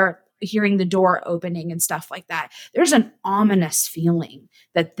hearing the door opening and stuff like that. There's an ominous feeling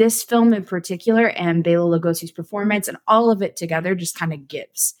that this film in particular and Bela Lugosi's performance and all of it together just kind of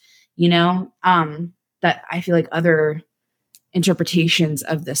gives, that I feel like other interpretations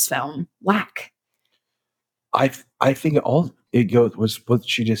of this film lack. I think it goes was what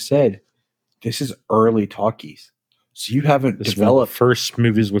she just said. This is early talkies. So you haven't developed first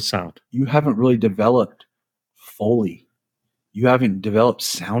movies with sound. You haven't really developed Foley. You haven't developed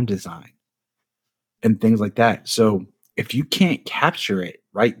sound design and things like that. So if you can't capture it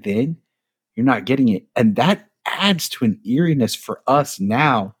right then, you're not getting it. And that adds to an eeriness for us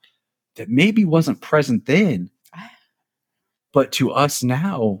now that maybe wasn't present then. But to us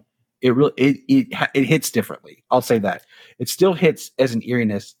now, it hits differently. I'll say that. It still hits as an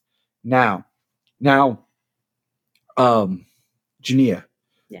eeriness now. Now, Junia,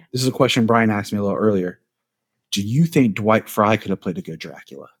 this is a question Bryan asked me a little earlier. Do you think Dwight Frye could have played a good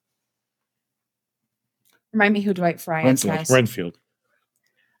Dracula? Remind me who Dwight Frye is, guys. Renfield.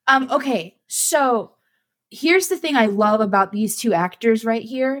 Okay, so here's the thing I love about these two actors right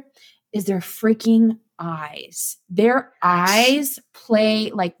here is their freaking eyes. Their eyes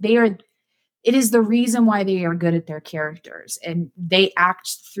play like it is the reason why they are good at their characters, and they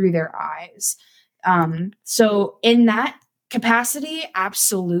act through their eyes. So in that capacity,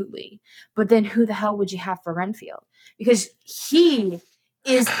 absolutely. But then who the hell would you have for Renfield? Because he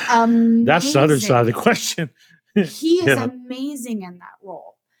is amazing. That's the other side of the question. He is amazing in that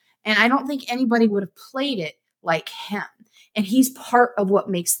role. And I don't think anybody would have played it like him. And he's part of what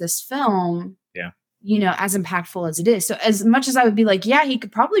makes this film, as impactful as it is. So as much as I would be like, yeah, he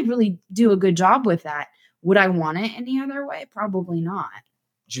could probably really do a good job with that. Would I want it any other way? Probably not.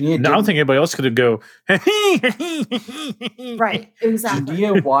 I don't think anybody else could go. Right, exactly.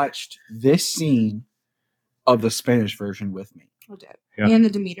 Junia watched this scene of the Spanish version with me. I did. Yeah. And the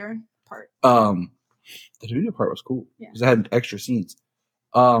Demeter part. The Demeter part was cool because it had extra scenes.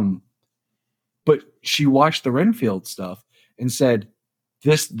 But she watched the Renfield stuff and said,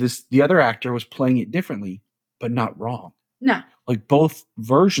 the other actor was playing it differently, but not wrong. No. Like both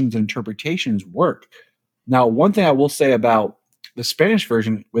versions and interpretations work. Now, one thing I will say about the Spanish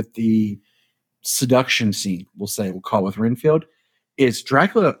version with the seduction scene, we'll call it with Renfield, is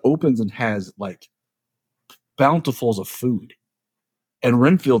Dracula opens and has like bountifuls of food, and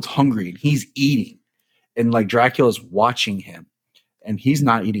Renfield's hungry and he's eating, and like Dracula's watching him and he's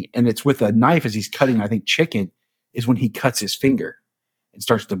not eating, and it's with a knife as he's cutting, I think, chicken is when he cuts his finger and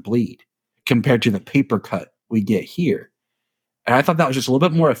starts to bleed compared to the paper cut we get here. And I thought that was just a little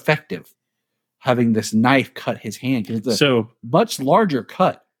bit more effective, having this knife cut his hand, because it's a much larger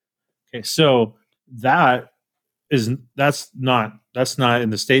cut. Okay, so that's not in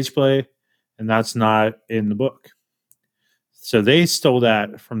the stage play, and that's not in the book. So they stole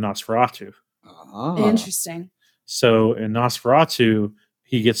that from Nosferatu. Interesting. So in Nosferatu,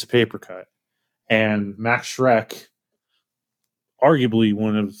 he gets a paper cut, and Max Schreck, arguably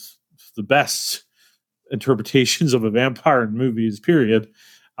one of the best interpretations of a vampire in movies, period.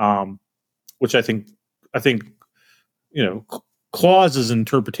 Which I think, Claus's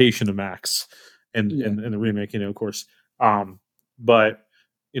interpretation of Max and the remake, of course. But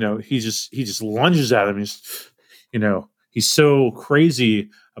he just lunges at him. He's so crazy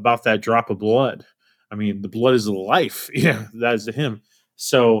about that drop of blood. I mean, the blood is the life. Yeah, that is to him.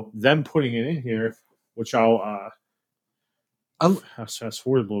 So them putting it in here, which I'll fast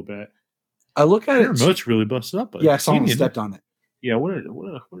forward a little bit. I look at it. Your remote's really busted up. Yeah, someone stepped on it. Yeah, what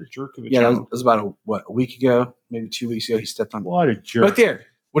a jerk of a Yeah, child. that was about a week ago, maybe 2 weeks ago. He stepped on it. What a jerk! Right there,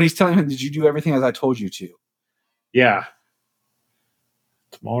 when he's telling him, "Did you do everything as I told you to?" Yeah.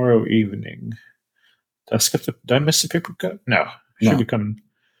 Tomorrow evening. Did I miss the paper cut? No. Should be coming.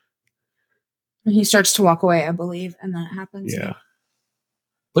 He starts to walk away, I believe, and then it happens. Yeah.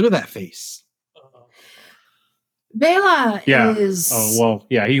 Look at that face. Bela is. Oh well,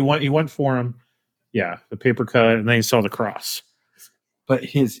 yeah. He went for him. Yeah, the paper cut, and then he saw the cross. But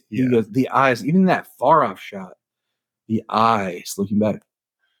the eyes, even that far off shot, the eyes looking back,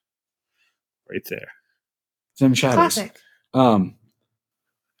 right there. Same shadows. Classic.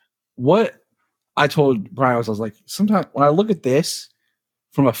 What I told Bryan was like, sometimes when I look at this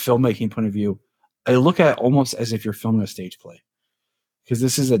from a filmmaking point of view, I look at it almost as if you're filming a stage play, because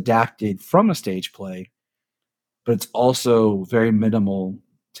this is adapted from a stage play, but it's also very minimal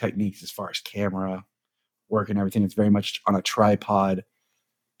techniques as far as camera work and everything. It's very much on a tripod,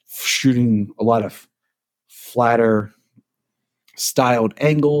 shooting a lot of flatter styled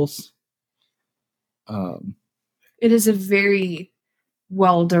angles. It is a very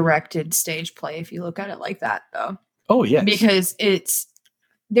well-directed stage play if you look at it like that, though. Oh, yes. Because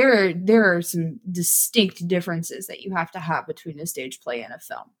there are some distinct differences that you have to have between a stage play and a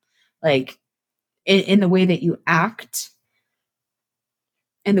film. Like, in the way that you act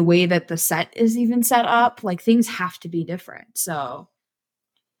and the way that the set is even set up, like, things have to be different. So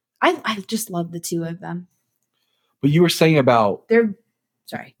I just love the two of them. But you were saying about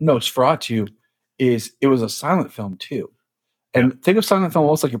Nosferatu it was a silent film too. And think of silent film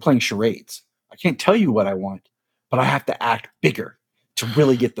almost like you're playing charades. I can't tell you what I want, but I have to act bigger to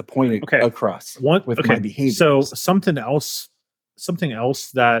really get the point across with my behavior. So something else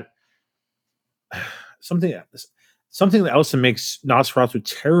that makes Nosferatu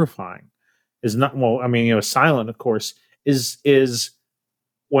terrifying is not silent, of course, is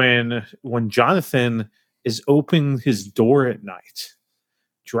when Jonathan is opening his door at night.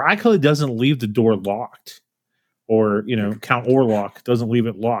 Dracula doesn't leave the door locked, or Count Orlok doesn't leave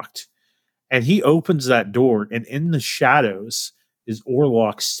it locked, and he opens that door, and in the shadows is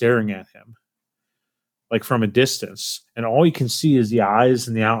Orlok staring at him, like from a distance, and all you can see is the eyes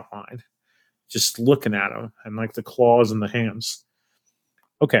and the outline, just looking at him, and like the claws and the hands.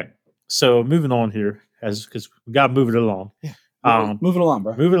 Okay, so moving on here, because we got to move it along. Yeah, move it along,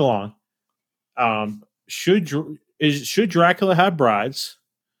 bro. Move it along. Should Dracula have brides?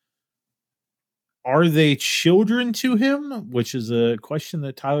 Are they children to him? Which is a question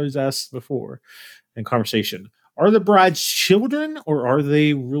that Tyler's asked before in conversation. Are the brides children, or are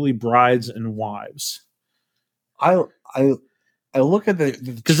they really brides and wives? I look at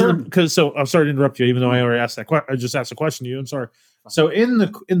because so I'm sorry to interrupt you, even though I already asked that question. I just asked a question to you. I'm sorry. So in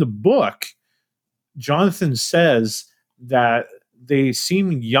the book, Jonathan says that they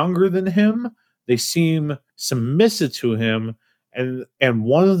seem younger than him. They seem submissive to him. And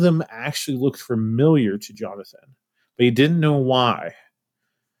one of them actually looked familiar to Jonathan, but he didn't know why.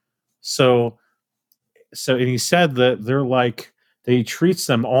 So and he said that that he treats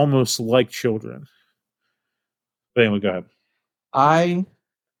them almost like children. But anyway, go ahead.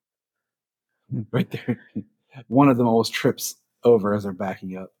 Right there, one of them almost trips over as they're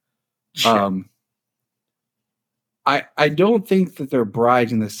backing up. I don't think that they're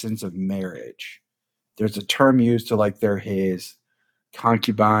brides in the sense of marriage. There's a term used to like they're his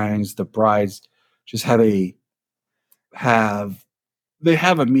concubines. The brides just have they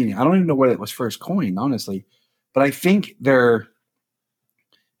have a meaning. I don't even know where it was first coined, honestly, but I think they're,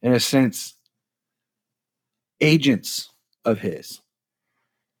 in a sense, agents of his.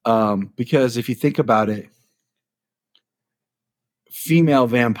 Because if you think about it, female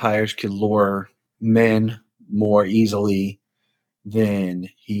vampires could lure men more easily than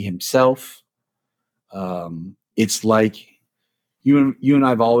he himself. It's like you and I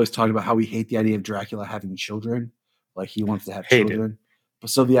have always talked about how we hate the idea of Dracula having children. Like he wants to have children. But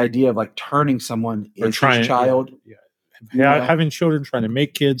so the idea of like turning someone into his child. Having children, trying to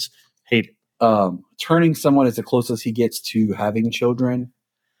make kids, hate it. Turning someone is the closest he gets to having children.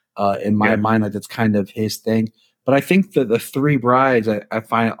 In my mind, like that's kind of his thing. But I think that the three brides, I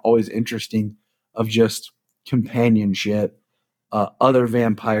find it always interesting of just companionship, other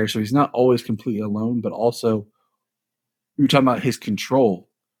vampires. So he's not always completely alone, but also we were talking about his control.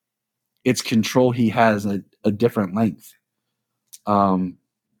 It's control he has a different length.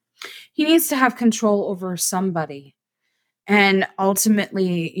 He needs to have control over somebody. And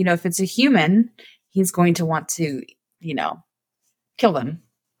ultimately, if it's a human, he's going to want to, kill them.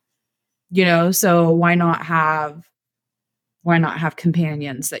 So why not have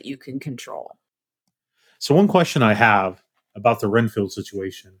companions that you can control? So one question I have about the Renfield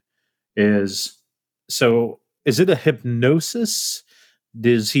situation is it a hypnosis?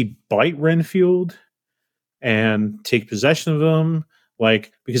 Does he bite Renfield and take possession of him?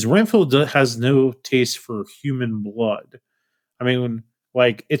 Like, because Renfield has no taste for human blood. I mean,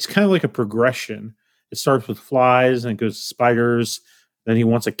 like, it's kind of like a progression. It starts with flies and it goes to spiders. Then he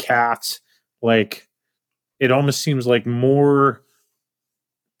wants a cat. Like, it almost seems like more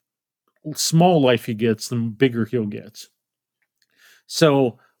small life he gets, the bigger he'll get.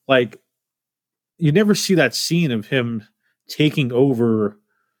 So, like, you never see that scene of him taking over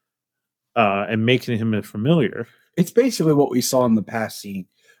and making him a familiar. It's basically what we saw in the past scene,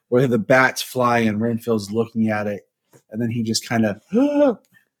 where the bats fly and Renfield's looking at it, and then he just kind of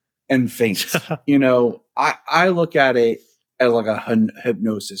and faints. I look at it as like a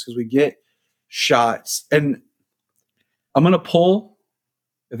hypnosis because we get shots, and I'm gonna pull,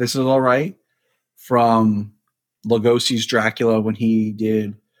 if this is all right, from Lugosi's Dracula when he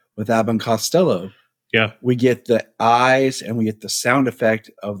did with Abbott and Costello. Yeah, we get the eyes and we get the sound effect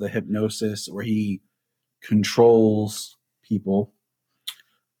of the hypnosis where he controls people.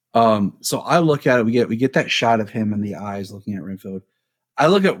 So I look at it. We get that shot of him in the eyes looking at Renfield. I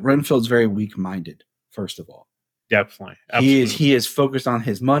look at Renfield's very weak-minded. First of all, definitely, he is focused on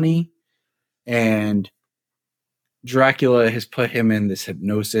his money, and Dracula has put him in this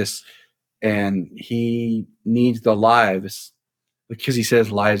hypnosis, and he needs the lives because he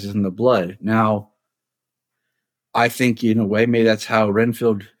says lives is in the blood. Now, I think in a way, maybe that's how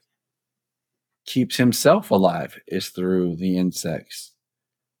Renfield keeps himself alive, is through the insects.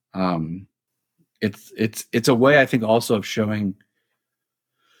 It's a way, I think, also of showing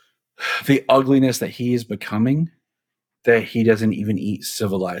the ugliness that he is becoming, that he doesn't even eat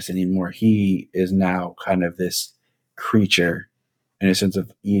civilized anymore. He is now kind of this creature in a sense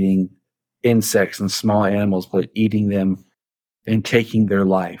of eating insects and small animals, but eating them and taking their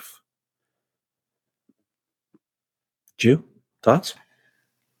life. Jew, thoughts?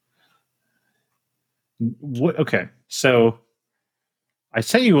 Okay, so I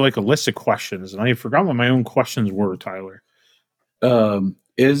sent you like a list of questions, and I forgot what my own questions were, Tyler.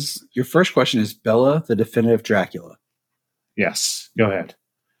 Is your first question is Bela the definitive Dracula? Yes, go ahead.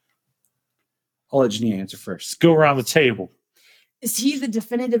 I'll let Junia answer first. Go around the table. Is he the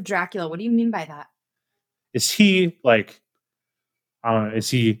definitive Dracula? What do you mean by that? Is he like, is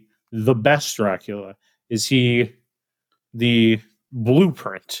he the best Dracula? Is he the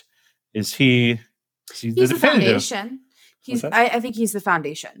blueprint? Is he he's the foundation? I think he's the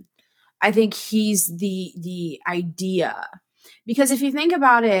foundation. I think he's the idea. Because if you think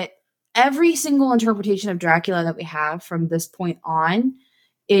about it, every single interpretation of Dracula that we have from this point on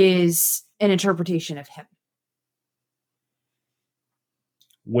is an interpretation of him.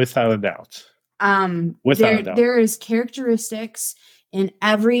 Without a doubt. Without a doubt. There is characteristics in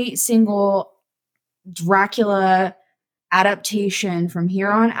every single Dracula adaptation from here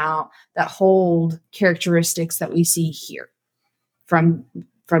on out that hold characteristics that we see here from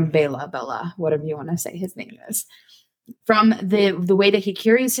Bela, whatever you want to say his name is. From the way that he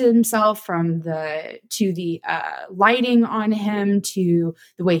carries himself, from the lighting on him, to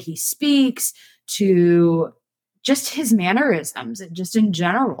the way he speaks, to just his mannerisms, and just in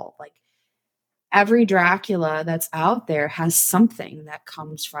general, like every Dracula that's out there has something that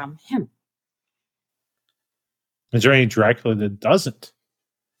comes from him. Is there any Dracula that doesn't?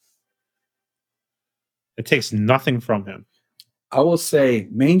 It takes nothing from him. I will say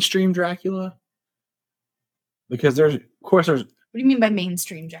mainstream Dracula, because there's What do you mean by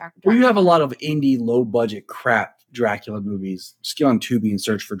mainstream Dracula? well, you have a lot of indie, low budget crap Dracula movies. Just get on Tubi and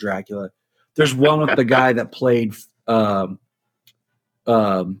search for Dracula. There's one with the guy that played the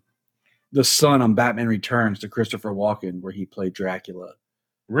son on Batman Returns to Christopher Walken, where he played Dracula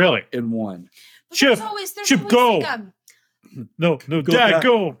Really? in one. But Chip, there's Chip, always go. like No, Dad,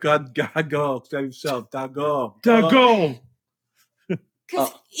 go. God, go. Save yourself. Dad, go. Dad, go.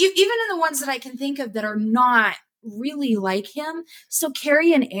 because even in the ones that I can think of that are not really like him, still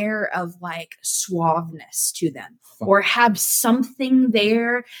carry an air of like suaveness to them, or have something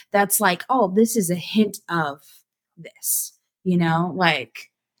there that's like, oh, this is a hint of this, like.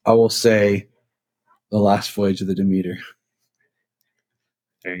 I will say The Last Voyage of the Demeter.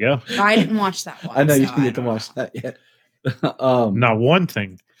 There you go. I didn't watch that one. I know you so didn't get to watch that yet. Not one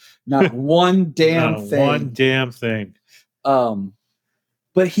thing. Not one damn Not thing. one damn thing.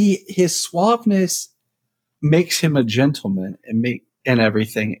 But his suaveness makes him a gentleman and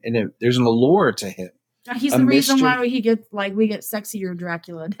everything, and there's an allure to him. He's the reason why we get sexier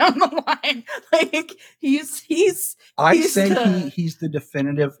Dracula down the line. Like he's the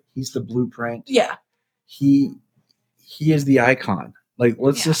definitive. He's the blueprint. Yeah. He is the icon. Like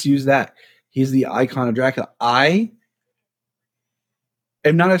let's just use that. He's the icon of Dracula. I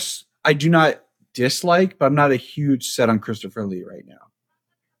do not dislike, but I'm not a huge set on Christopher Lee right now.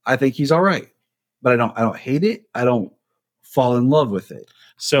 I think he's all right, but I don't hate it. I don't fall in love with it.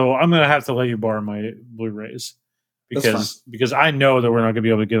 So I'm gonna have to let you borrow my Blu-rays because I know that we're not gonna be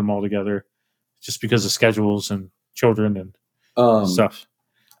able to get them all together, just because of schedules and children and stuff.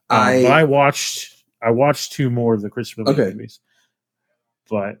 But I watched 2 more of the Christopher Lee movies,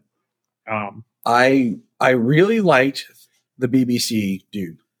 but I really liked the BBC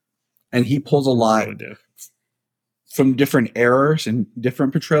dude, and he pulls a lot from different eras and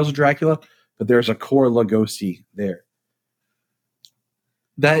different portrayals of Dracula, but there's a core Lugosi there.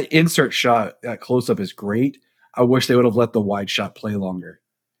 That insert shot, that close-up is great. I wish they would have let the wide shot play longer.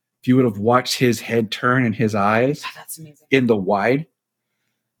 If you would have watched his head turn and his eyes that's amazing. In the wide,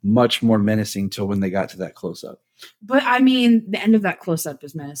 much more menacing till when they got to that close-up. But I mean, the end of that close-up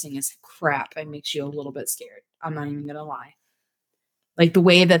is menacing as crap. It makes you a little bit scared. I'm not even gonna lie. Like the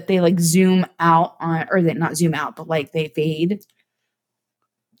way that they like zoom out on, or they not zoom out, but like they fade.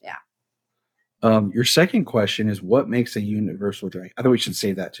 Yeah. Your second question is what makes a universal Dracula? I think we should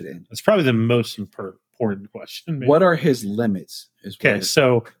save that to the end. That's probably the most important question. Maybe. What are his limits?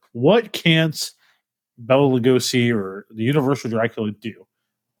 So what can't Bela Lugosi or the Universal Dracula do?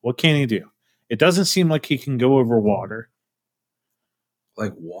 What can he do? It doesn't seem like he can go over water.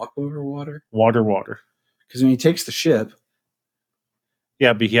 Like walk over water? Water. Because when he takes the ship.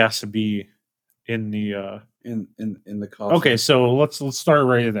 Yeah, but he has to be in the in the coffin. Okay, so let's start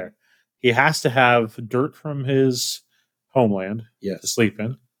right there. He has to have dirt from his homeland to sleep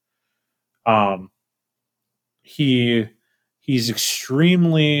in. He's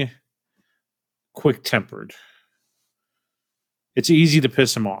extremely quick-tempered. It's easy to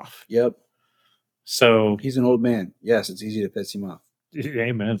piss him off. Yep. So he's an old man. Yes, it's easy to piss him off.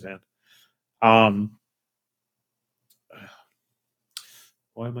 Amen, man.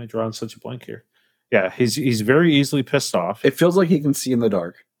 Why am I drawing such a blank here? Yeah, he's very easily pissed off. It feels like he can see in the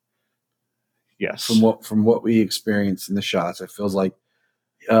dark. Yes. From what we experienced in the shots, it feels like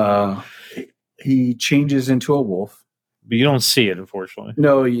he changes into a wolf. But you don't see it, unfortunately.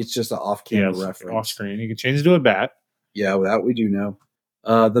 No, it's just an off-camera reference. Off-screen. You can change into a bat. Yeah, well, that we do know.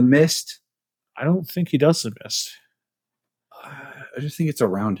 The mist. I don't think he does the mist. I just think it's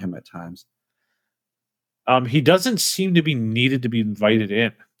around him at times. He doesn't seem to be needed to be invited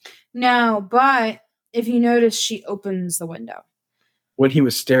in. No, but if you notice, she opens the window. When he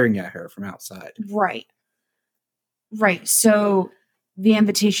was staring at her from outside. Right. So the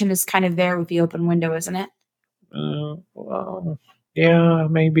invitation is kind of there with the open window, isn't it? Well, yeah,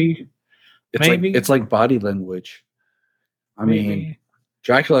 maybe. It's like body language. I mean,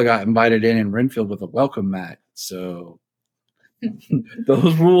 Dracula got invited in Renfield with a welcome mat, so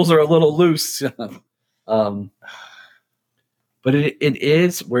those rules are a little loose. But it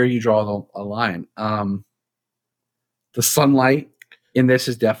is where you draw a line. The sunlight in this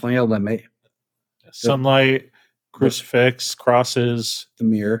is definitely a limit. Sunlight, crucifix, crosses. The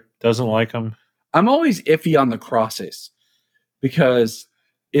mirror. Doesn't like them. I'm always iffy on the crosses because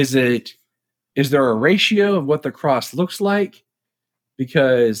is there a ratio of what the cross looks like?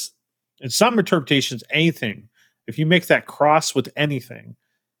 Because in some interpretations, anything, if you make that cross with anything,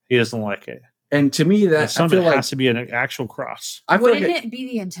 he doesn't like it. And to me, that some has to be an actual cross. Wouldn't it be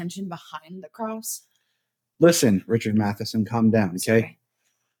the intention behind the cross? Listen, Richard Matheson, calm down, okay? Sorry.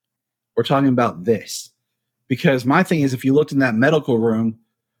 We're talking about this. Because my thing is, if you looked in that medical room,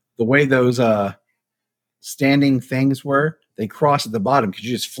 the way those standing things were, they cross at the bottom. Could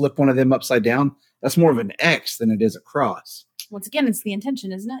you just flip one of them upside down? That's more of an X than it is a cross. Once again, it's the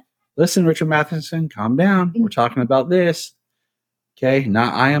intention, isn't it? Listen, Richard Matheson, calm down. We're talking about this. Okay,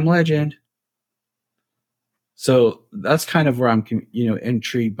 not I Am Legend. So that's kind of where I'm,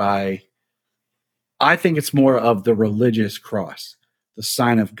 intrigued by. I think it's more of the religious cross, the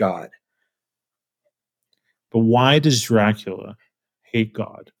sign of God. But why does Dracula hate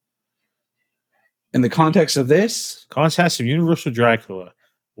God? In the context of this, Context of Universal Dracula,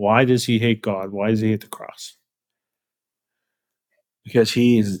 why does he hate God? Why does he hate the cross? because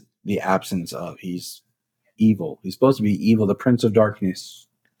he is the absence of, he's evil. He's supposed to be evil, the Prince of Darkness.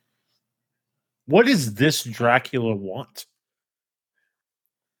 What does this Dracula want?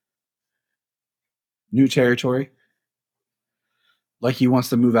 New territory. Like he wants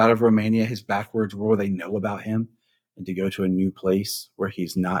to move out of Romania, his backwards world, where they know about him, and to go to a new place where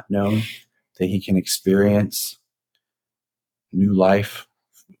he's not known, that he can experience new life,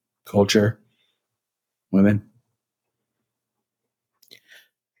 culture, women,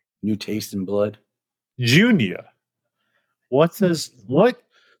 new taste in blood. Junia. What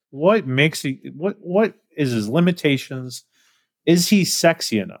makes he what is his limitations? Is he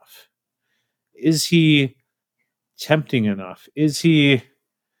sexy enough? Is he tempting enough? Is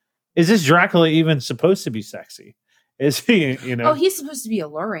this Dracula even supposed to be sexy? Is he, Oh, he's supposed to be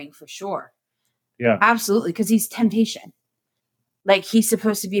alluring for sure. Yeah. Absolutely, because he's temptation. Like, he's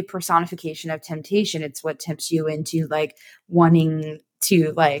supposed to be a personification of temptation. It's what tempts you into, like, wanting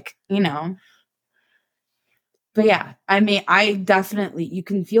to, like, But yeah, I mean, you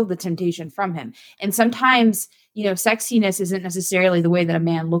can feel the temptation from him. And sometimes, sexiness isn't necessarily the way that a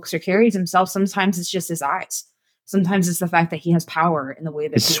man looks or carries himself. Sometimes it's just his eyes. Sometimes it's the fact that he has power in the way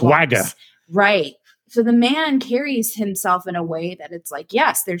that his he swagger. walks. Right. So the man carries himself in a way that it's like,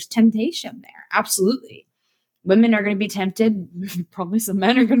 yes, there's temptation there. Absolutely. Women are going to be tempted. Probably some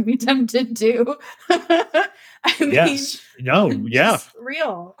men are going to be tempted too. I mean, yes. No. Yeah.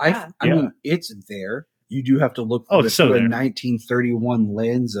 Real. I mean, it's there. You do have to look through a 1931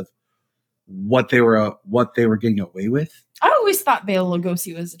 lens of what they were getting away with. I always thought Bela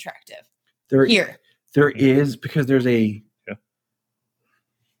Lugosi was attractive. There is, because there's a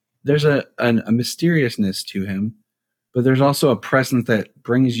mysteriousness to him, but there's also a presence that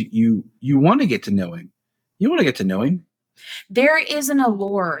brings you want to get to know him. You want to get to know him. There is an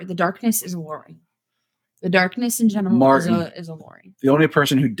allure. The darkness is alluring. The darkness in general is alluring. The only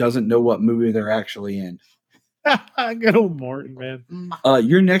person who doesn't know what movie they're actually in. Good old Martin, man.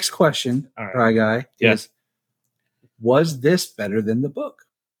 Your next question, Bry Guy, is, was this better than the book?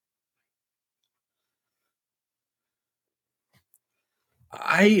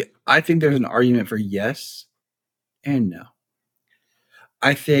 I think there's an argument for yes and no.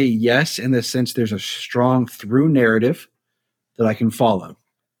 I say yes in the sense there's a strong through narrative that I can follow.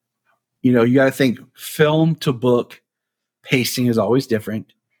 You got to think film to book pacing is always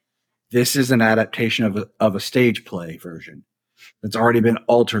different. This is an adaptation of a stage play version that's already been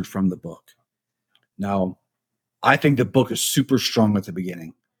altered from the book. Now, I think the book is super strong at the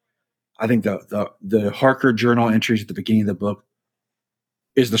beginning. I think the Harker Journal entries at the beginning of the book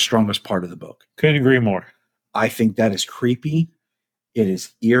is the strongest part of the book. Couldn't agree more. I think that is creepy. It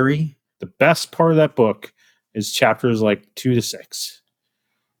is eerie. The best part of that book is chapters like 2 to 6.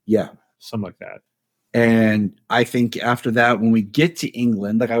 Yeah. Something like that. And I think after that, when we get to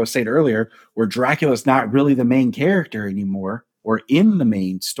England, like I was saying earlier, where Dracula is not really the main character anymore or in the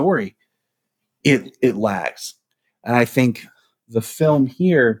main story, it lags. And I think the film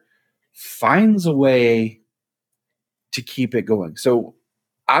here finds a way to keep it going. So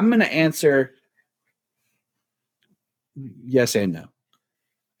I'm going to answer yes and no.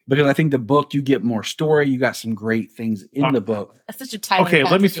 Because I think the book, you get more story. You got some great things in the book. That's such a Tyler Okay,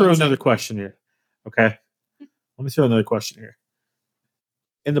 let me Patrick throw answer. another question here. Okay? Let me throw another question here.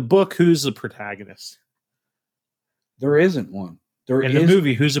 In the book, who's the protagonist? There isn't one. In the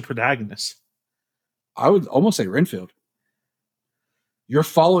movie, who's the protagonist? I would almost say Renfield. You're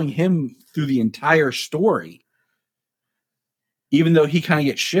following him through the entire story. Even though he kind of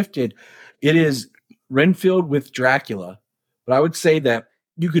gets shifted, it is Renfield with Dracula. But I would say that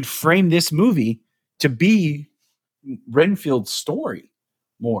you could frame this movie to be Renfield's story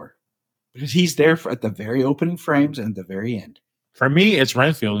more. Because he's there at the very opening frames and at the very end. For me, it's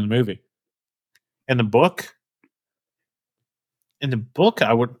Renfield in the movie. In the book,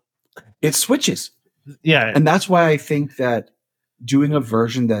 it switches. Yeah. And that's why I think that doing a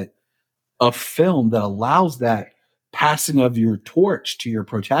version that a film that allows that passing of your torch to your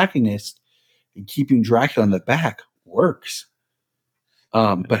protagonist and keeping Dracula in the back works.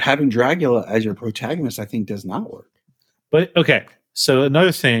 But having Dracula as your protagonist, I think, does not work. But okay, so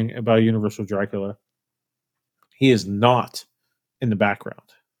another thing about Universal Dracula, he is not in the background.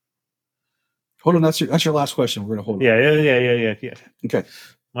 Hold on, that's your last question. We're gonna hold on. Yeah. Okay.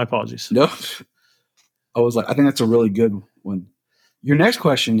 My apologies. No, I think that's a really good one. Your next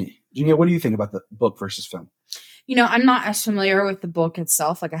question, Junia, what do you think about the book versus film? I'm not as familiar with the book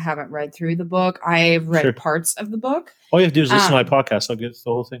itself. Like, I haven't read through the book. I've read parts of the book. All you have to do is listen to my podcast. I'll get the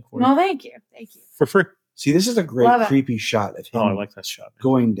whole thing for you. No, thank you. For free. See, this is a great creepy shot of him. Oh, I like that shot.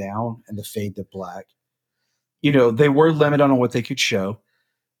 Going down and the fade to black. They were limited on what they could show.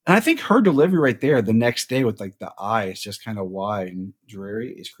 And I think her delivery right there the next day with like the eyes just kind of wide and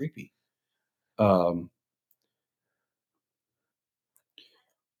dreary is creepy.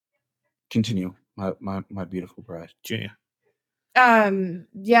 Continue, my beautiful bride. Junia.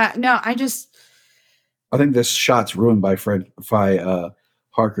 Yeah, no, I think this shot's ruined by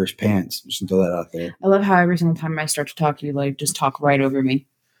Harker's pants. Just throw that out there. I love how every single time I start to talk, you like just talk right over me.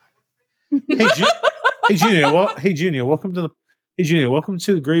 Hey, Junia. Hey, Junia. Welcome to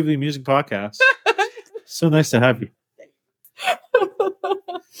the Gravely Music Podcast. So nice to have you.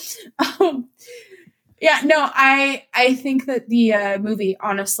 Yeah, no, I think that the movie,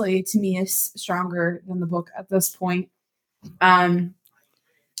 honestly, to me, is stronger than the book at this point. Because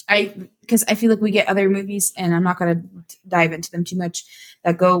I feel like we get other movies, and I'm not going to dive into them too much,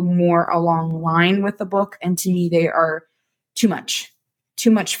 that go more along line with the book, and to me, they are too much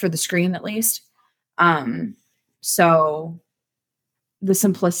for the screen, at least. So the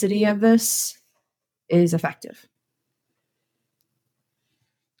simplicity of this is effective.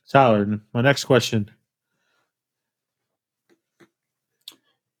 Tyler, my next question.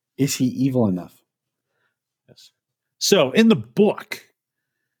 Is he evil enough? Yes. So in the book,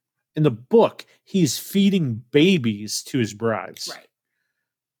 he's feeding babies to his brides. Right.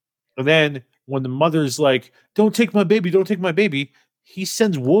 And then when the mother's like, don't take my baby, he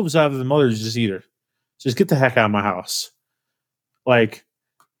sends wolves out of the mother to just eat her. Just get the heck out of my house. And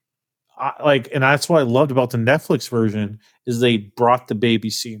that's what I loved about the Netflix version is they brought the baby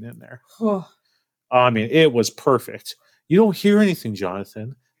scene in there. I mean, it was perfect. You don't hear anything,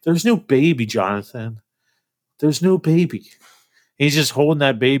 Jonathan. There's no baby, Jonathan. There's no baby. He's just holding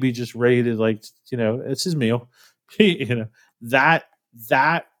that baby, just ready to it's his meal. That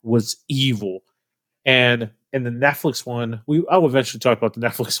was evil. And in the Netflix one, I'll eventually talk about the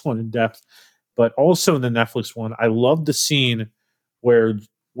Netflix one in depth, but also in the Netflix one, I love the scene where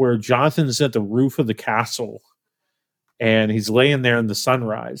Jonathan's at the roof of the castle and he's laying there in the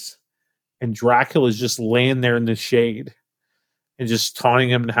sunrise and Dracula's just laying there in the shade and just taunting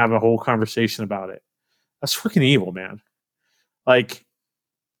him and have a whole conversation about it. That's freaking evil, man. Like,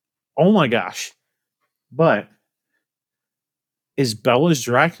 oh my gosh. But is Bella's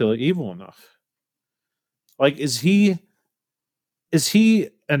Dracula evil enough? Like, is he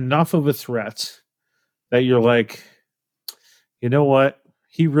enough of a threat that you're like, you know what?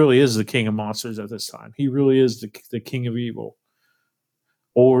 He really is the king of monsters at this time. He really is the king of evil.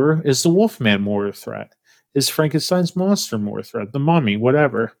 Or is the Wolfman more a threat? Is Frankenstein's monster more a threat? The Mummy,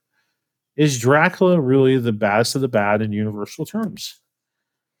 whatever. Is Dracula really the baddest of the bad in universal terms?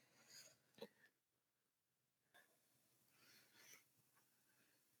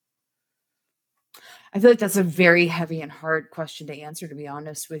 I feel like that's a very heavy and hard question to answer, to be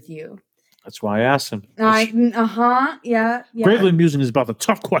honest with you. That's why I asked him. Yeah. Gravely Musing is about the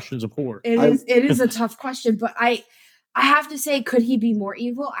tough questions of horror. It is a tough question, but I have to say, could he be more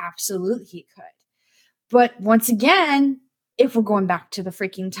evil? Absolutely, he could. But once again, if we're going back to the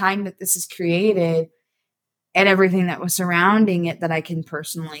freaking time that this is created and everything that was surrounding it that I can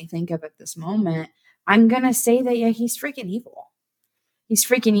personally think of at this moment, I'm going to say that, yeah, he's freaking evil. He's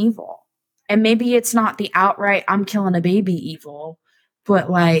freaking evil. And maybe it's not the outright, I'm killing a baby evil, but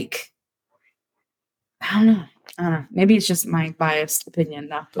like, I don't know. Maybe it's just my biased opinion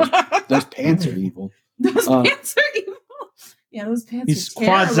though. Those pants are evil. Those pants are evil. Yeah, those pants He's are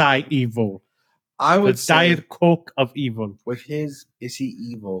terrible. quasi-evil. I would the Diet Coke of evil. With is he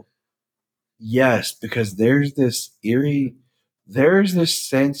evil? Yes, because there's this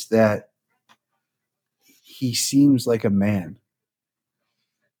sense that he seems like a man.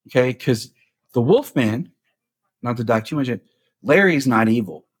 Okay, because the Wolfman, not to dive too much in, Larry's not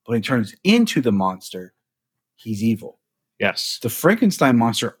evil, but he turns into the monster. He's evil. Yes. The Frankenstein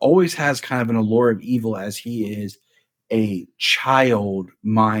monster always has kind of an allure of evil as he is a child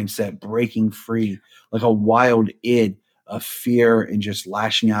mindset breaking free, like a wild id of fear and just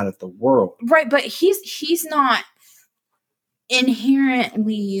lashing out at the world. Right, but he's not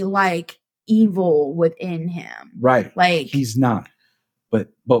inherently like evil within him. Right. Like He's not. But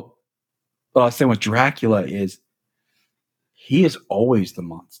what I was saying with Dracula is he is always the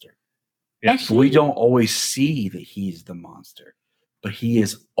monster. and We he- don't always see that he's the monster, but he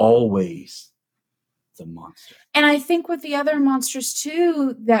is always the monster. And I think with the other monsters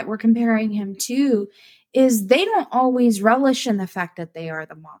too that we're comparing him to is they don't always relish in the fact that they are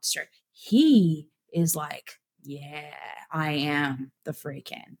the monster. He is like, yeah, I am the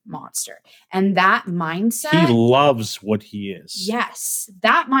freaking monster. And that mindset, He loves what he is. yes,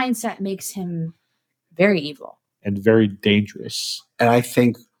 that mindset makes him very evil. And very dangerous. And I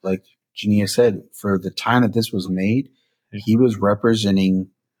think, like Junia said, for the time that this was made, he was representing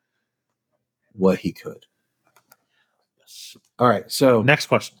what he could. All right. So Next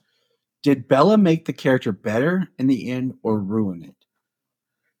question. did Bella make the character better in the end or ruin it?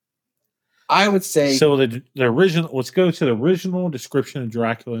 I would say So the original, let's go to the original description of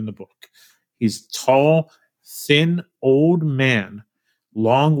Dracula in the book. He's tall, thin, old man,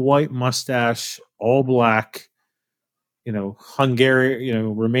 long white mustache, all black,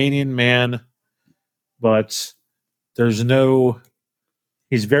 Hungarian, Romanian man, but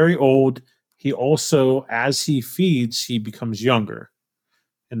he's very old. He also, as he feeds, he becomes younger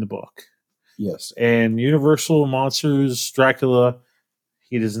in the book. yes. And Universal Monsters, Dracula,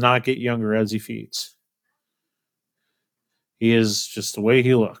 he does not get younger as he feeds. He is just the way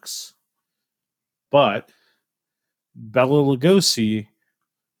he looks. But Bela Lugosi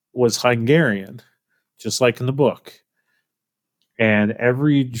was Hungarian, just like in the book. And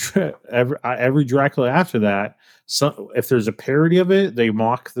every Dracula after that, if there's a parody of it, they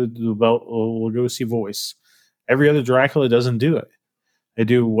mock the Bela Lugosi voice. Every other Dracula doesn't do it. They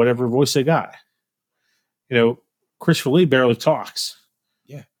do whatever voice they got. Christopher Lee barely talks.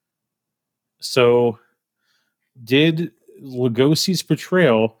 Yeah. So, did Lugosi's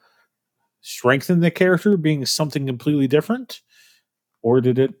portrayal strengthen the character being something completely different? Or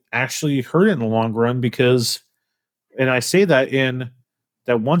did it actually hurt it in the long run? Because, and I say that in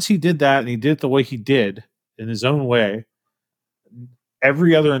that once he did that and he did it the way he did in his own way,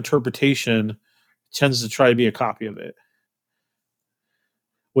 every other interpretation tends to try to be a copy of it,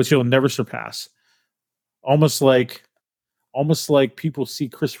 which he'll never surpass. Almost like people see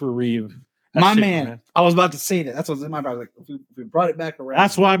Christopher Reeve. as My Superman. man, I was about to say that. That's what's in my mind. Like, if we brought it back around.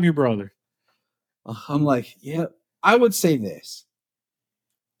 That's why I'm your brother. I'm like, yeah, I would say this.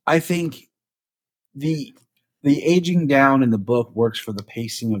 I think the aging down in the book works for the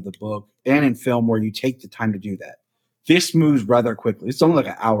pacing of the book and in film where you take the time to do that. This moves rather quickly. It's only like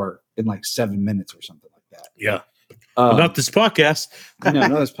an hour in like 7 minutes or something like that. Yeah. But not this podcast.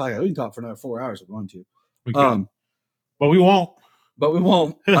 no, this podcast. We can talk for another 4 hours if we want to. We could. But we won't. But we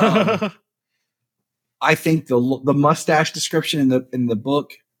won't. I think the mustache description in the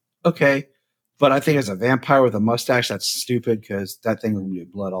book, okay. But I think as a vampire with a mustache, that's stupid because that thing will be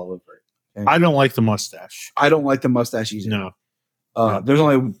blood all over it. Okay? I don't like the mustache. I don't like the mustache either. No. There's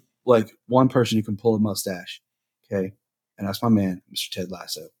only like one person who can pull a mustache. Okay. And that's my man, Mr. Ted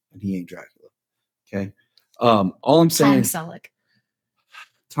Lasso. And he ain't Dracula. Okay. All I'm saying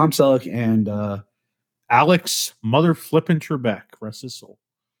Tom Selleck and Alex Mother Flippin' Trebek, rest his soul.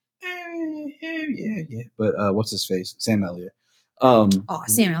 yeah. But what's his face? Sam Elliott.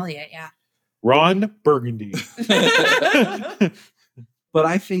 Sam Elliott, yeah. Ron Burgundy. But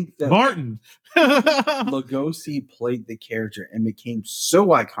I think that Martin. Lugosi played the character and became so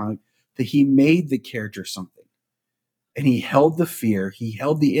iconic that he made the character something. And he held the fear, he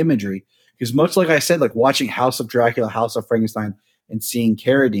held the imagery. Because much like I said, like watching House of Dracula, House of Frankenstein, and seeing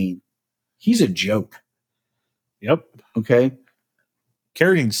Carradine, he's a joke. Yep. Okay?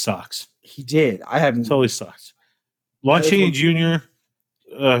 Carradine sucks. He did. I haven't Totally sucks. Lon Chaney Jr.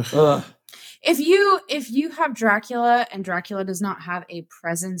 If you have Dracula and Dracula does not have a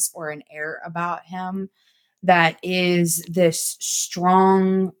presence or an air about him that is this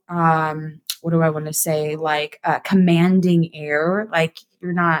strong, what do I want to say, like commanding air, like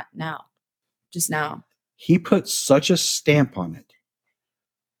you're not, no, just no. He put such a stamp on it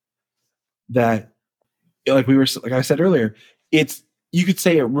that, like I said earlier, you could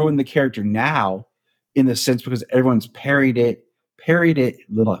say it ruined the character now in the sense because everyone's parried it,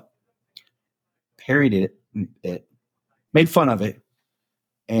 made fun of it,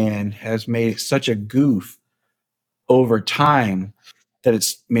 and has made it such a goof over time that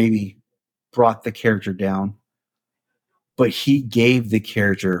it's maybe brought the character down. But he gave the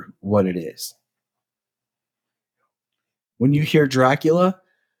character what it is. When you hear Dracula,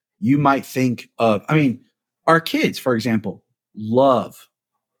 you might think of, Our kids, for example, love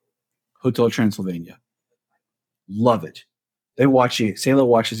Hotel Transylvania. Love it. They watch it. Sayla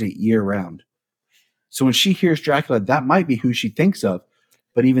watches it year round. So when she hears Dracula, that might be who she thinks of.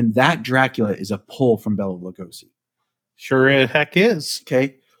 But even that Dracula is a pull from Bela Lugosi. Sure as heck is.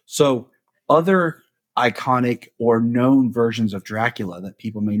 Okay. So other iconic or known versions of Dracula that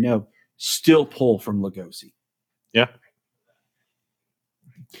people may know still pull from Lugosi. Yeah.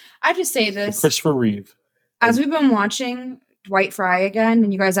 I just say this. Christopher Reeve. As we've been watching Dwight Fry again,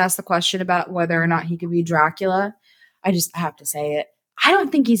 and you guys asked the question about whether or not he could be Dracula, I have to say it. I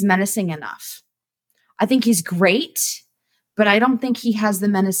don't think he's menacing enough. I think he's great, but I don't think he has the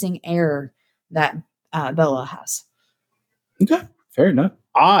menacing air that Bela has. Okay, fair enough.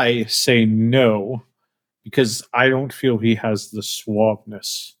 I say no because I don't feel he has the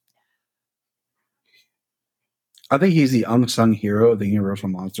suaveness. I think he's the unsung hero of the Universal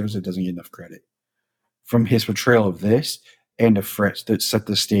Monsters that doesn't get enough credit from his portrayal of this and of Fretz that set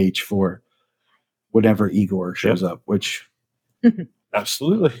the stage for whenever Igor shows up, which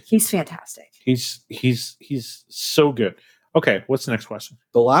absolutely, he's fantastic. He's so good. Okay, what's the next question?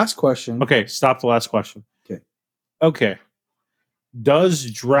 The last question. Okay, stop the last question. Okay.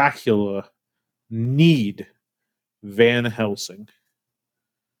 Does Dracula need Van Helsing?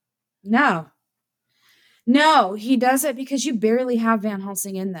 No, he does it because you barely have Van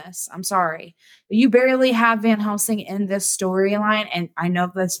Helsing in this. I'm sorry. You barely have Van Helsing in this storyline. And I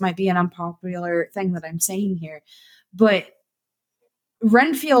know this might be an unpopular thing that I'm saying here, but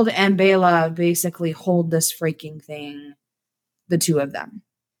Renfield and Bela basically hold this freaking thing, the two of them.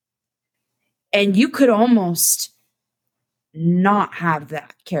 And you could almost not have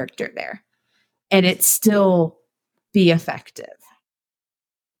that character there and it still be effective.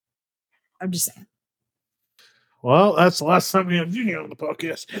 I'm just saying. Well, that's the last time we have Junia on the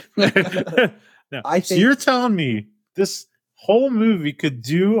podcast. Now, so you're telling me this whole movie could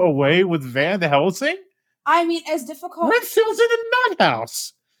do away with Van Helsing? I mean, as difficult. Renfield's in a nut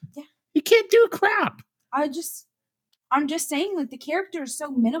house. Yeah. He can't do crap. I'm just saying, like, the character is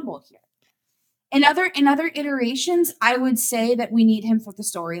so minimal here. In other iterations, I would say that we need him for the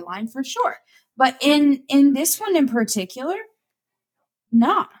storyline for sure. But in this one in particular,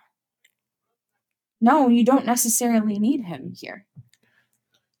 no. No, you don't necessarily need him here.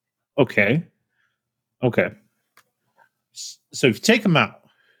 Okay. So if you take him out,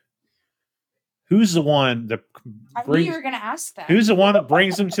 who's the one that I knew you were going to ask that. Who's the one that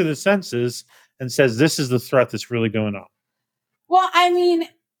brings him to the senses and says, this is the threat that's really going on? Well, I mean,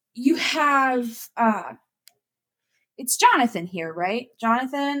 you have it's Jonathan here, right?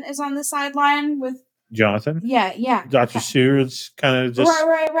 Jonathan is on the sideline with Jonathan. Yeah. Dr. Seward's kind of just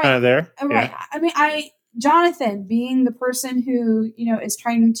right. kind of there. Right. Yeah. I mean, Jonathan being the person who, is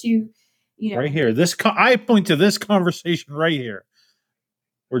trying to, right here. I point to this conversation right here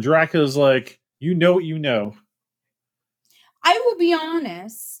where Dracula's like, you know what you know. I will be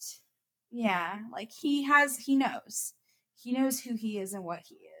honest. Yeah. Like he knows. He knows who he is and what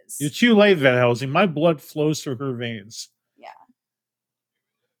he is. You're too late, Van Helsing. My blood flows through her veins. Yeah.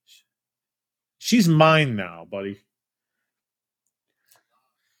 She's mine now, buddy.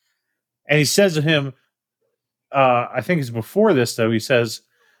 And he says to him, I think it's before this, though, he says,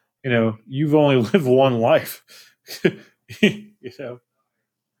 you've only lived one life.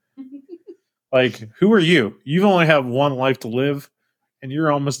 Like, who are you? You only have one life to live, and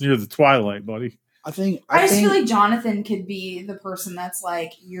you're almost near the twilight, buddy. I just feel like Jonathan could be the person that's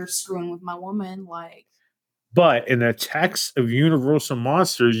like, you're screwing with my woman, like. But in the text of Universal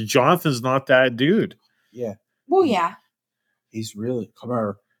Monsters, Jonathan's not that dude. Yeah. Well, yeah. He's really, come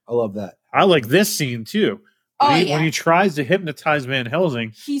here. I love that. I like this scene, too. When he tries to hypnotize Van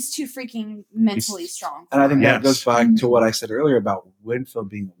Helsing. He's too freaking mentally strong. And I think that goes back to what I said earlier about Winfield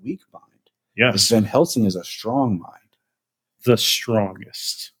being a weak mind. Yes. Van Helsing is a strong mind. The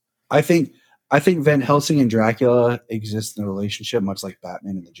strongest. I think Van Helsing and Dracula exist in a relationship much like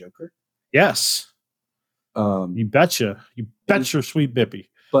Batman and the Joker. Yes. You betcha. You betcha, sweet Bippy.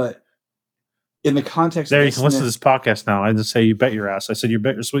 But in the context there, you can listen to this podcast now. I didn't say you bet your ass. I said you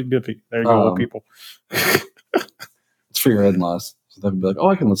bet your sweet Bippy. There you go, people. It's for your in-laws. So they'll be like, oh,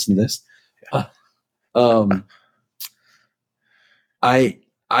 I can listen to this. I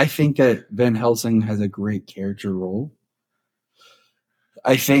think that Van Helsing has a great character role.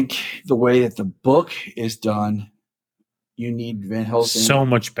 I think the way that the book is done, you need Van Helsing so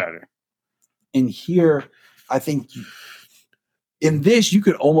much better. In here, I think in this, you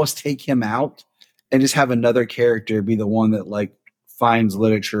could almost take him out and just have another character be the one that like finds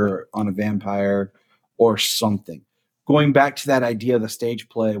literature on a vampire or something. going back to that idea of the stage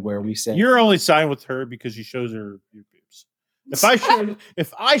play where we say You're only siding with her because she shows her your boobs.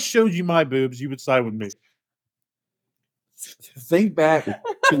 If I showed you my boobs, you would side with me. think back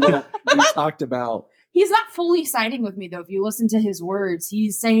to what we talked about. He's not fully siding with me though. If you listen to his words,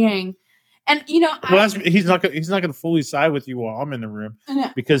 he's saying, and he's not going to fully side with you while I'm in the room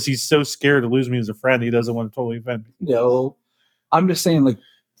because he's so scared to lose me as a friend. He doesn't want to totally offend me. No, I'm just saying, like,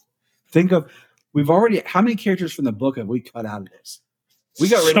 think of how many characters from the book have we cut out of this? We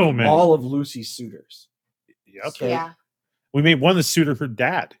got rid of all of Lucy's suitors. Yep. Okay? Yeah. We made one the suitor her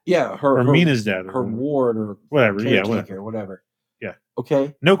dad. Yeah, or Mina's dad, her ward, or whatever. Yeah, whatever. Yeah.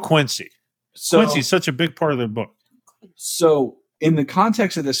 Okay. No Quincy. So, Quincy's such a big part of the book. So, in the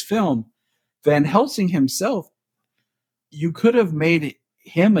context of this film, Van Helsing himself, you could have made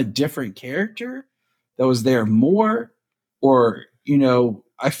him a different character that was there more, or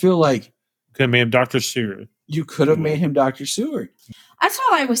I feel like could have made him Dr. Seward. You could have made him Dr. Seward. That's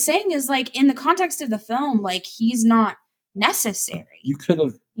all I was saying is, like, in the context of the film, like, he's not necessary. You could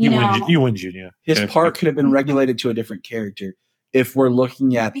have. You win, Junia. His part could have been regulated to a different character if we're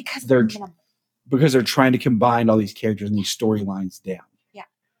looking at because they're trying to combine all these characters and these storylines down. Yeah.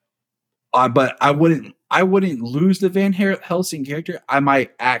 But I wouldn't lose the Van Helsing character. I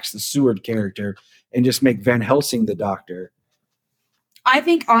might axe the Seward character and just make Van Helsing the Doctor. I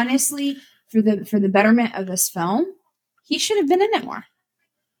think honestly, for the betterment of this film, he should have been in it more.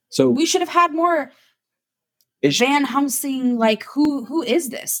 So we should have had more Van Helsing. Like, who is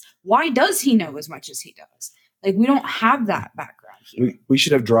this? Why does he know as much as he does? Like, we don't have that background here. We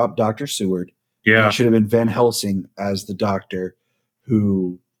should have dropped Dr. Seward. Yeah, it should have been Van Helsing as the Doctor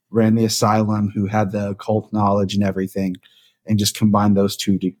who ran the asylum, who had the occult knowledge and everything, and just combine those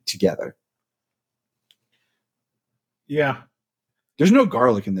two together. Yeah. There's no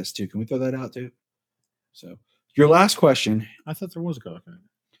garlic in this, too. Can we throw that out, too? So, your last question. I thought there was garlic in it.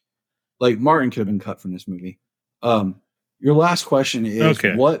 Like, Martin could have been cut from this movie. Your last question is,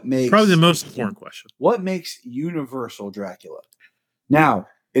 what makes... Probably the most important question. What makes Universal Dracula? Now,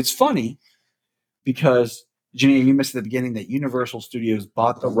 it's funny because, Junia, you missed at the beginning that Universal Studios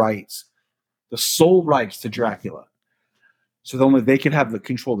bought the sole rights to Dracula. So only they could have the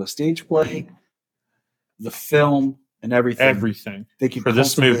control of the stage play, the film, and everything. Everything. They could for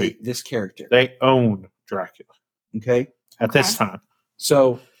this movie, this character. They own Dracula. Okay. At this time.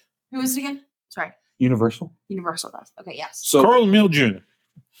 So who is it again? Sorry. Universal. Universal does. Okay, yes. So Carl Emil Jr.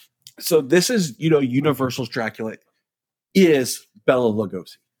 So this is, Universal's Dracula is Bela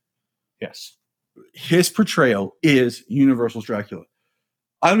Lugosi. Yes. His portrayal is Universal's Dracula.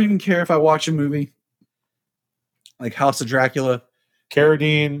 I don't even care if I watch a movie like House of Dracula.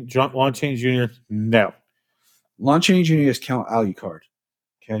 Carradine, Lon Chaney Jr. No. Lon Chaney Jr. is Count Alucard.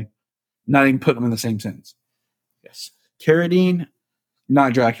 Okay. Not even putting them in the same sentence. Yes. Carradine,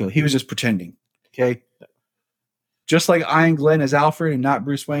 not Dracula. He was just pretending. Okay. Just like Ian Glenn is Alfred and not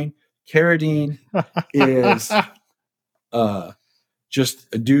Bruce Wayne, Carradine is just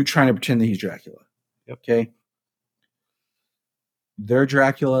a dude trying to pretend that he's Dracula. Okay. They're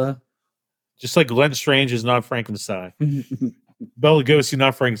Dracula. Just like Glenn Strange is not Frankenstein. Bela Lugosi,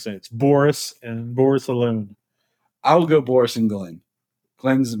 not Frankenstein. It's Boris and Boris alone. I will go Boris and Glenn.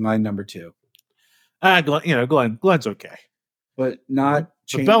 Glenn's my number 2. Glenn. Glenn's okay. But not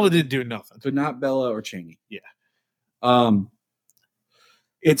Chaney. But Bella didn't do nothing. But not Bella or Chaney. Yeah.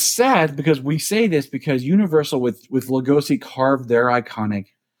 It's sad because we say this because Universal with Lugosi carved their iconic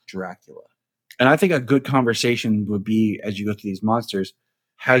Dracula. And I think a good conversation would be, as you go through these monsters,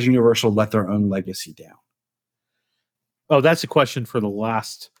 has Universal let their own legacy down? Oh, that's a question for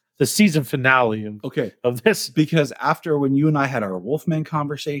the season finale of this. Because after when you and I had our Wolfman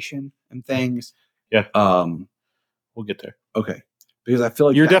conversation and things. Yeah. We'll get there. Okay. Because I feel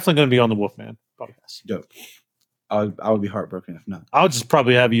like you're definitely going to be on the Wolfman podcast. Dope. I would be heartbroken if not. I'll just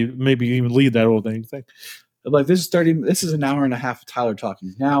probably have you maybe even lead that whole thing. Like this is an hour and a half of Tyler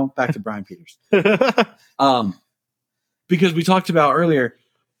talking. Now back to Bryan Peters. Because we talked about earlier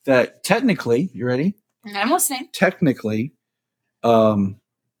that technically, you ready? I'm listening. Technically, the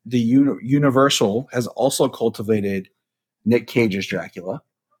Universal has also cultivated Nick Cage's Dracula.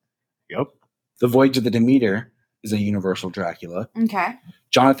 Yep. The Voyage of the Demeter is a Universal Dracula. Okay.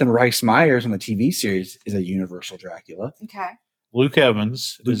 Jonathan Rhys Meyers on the TV series is a Universal Dracula. Okay. Luke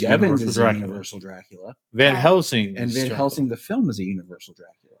Evans is a Universal Dracula. Van Helsing. And Van Helsing, the film, is a Universal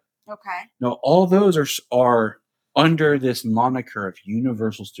Dracula. Okay. Now, all those are under this moniker of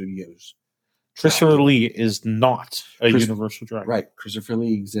Universal Studios. Christopher Lee is not a Universal Dracula. Right. Christopher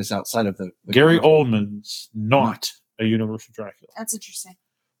Lee exists outside of the Gary Oldman's not a Universal Dracula. That's interesting.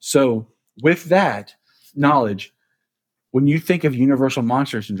 So, with that knowledge, when you think of Universal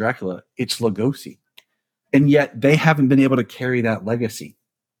Monsters and Dracula, it's Lugosi. And yet they haven't been able to carry that legacy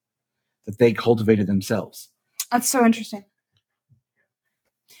that they cultivated themselves. That's so interesting.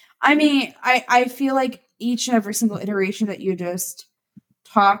 I mean, I feel like each and every single iteration that you just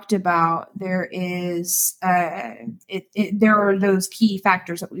talked about, there is there are those key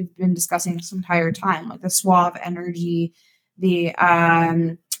factors that we've been discussing this entire time, like the suave energy, the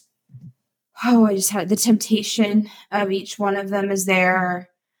I just had the temptation of each one of them is there.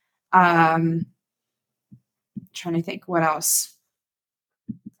 Trying to think what else.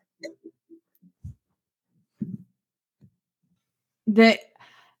 The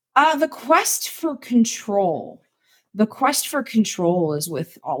quest for control. The quest for control is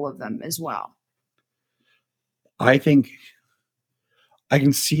with all of them as well. I think I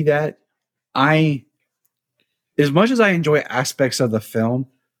can see that. As much as I enjoy aspects of the film,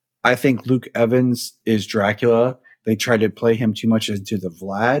 I think Luke Evans is Dracula. They try to play him too much into the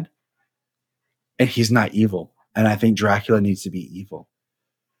Vlad, and he's not evil. And I think Dracula needs to be evil.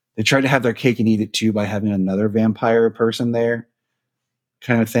 They tried to have their cake and eat it too by having another vampire person there,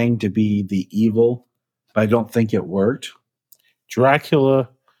 kind of thing, to be the evil. But I don't think it worked. Dracula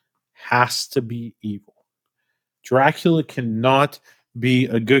has to be evil. Dracula cannot be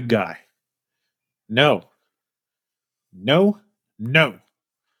a good guy. No.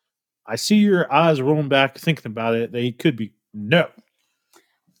 I see your eyes rolling back thinking about it. They could be no.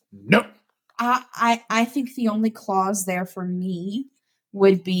 I think the only clause there for me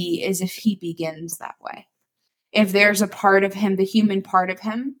would be is if he begins that way. If there's a part of him, the human part of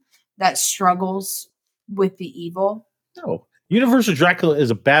him, that struggles with the evil. No. Universal Dracula is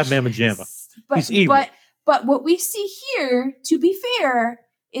a bad mamma jamma. He's evil. But what we see here, to be fair,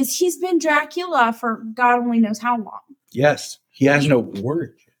 is he's been Dracula for God only knows how long. Yes. He has no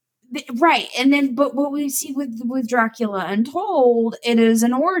word. Right. And then, but what we see with Dracula Untold, it is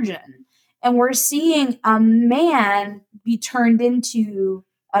an origin. And we're seeing a man be turned into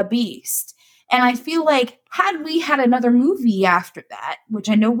a beast. And I feel like had we had another movie after that, which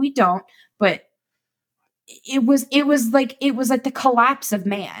I know we don't, but it was like the collapse of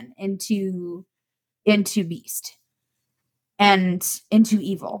man into beast and into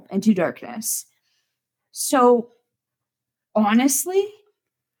evil, into darkness. So honestly,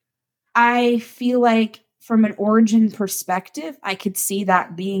 I feel like from an origin perspective, I could see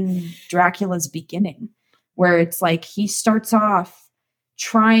that being Dracula's beginning, where it's like he starts off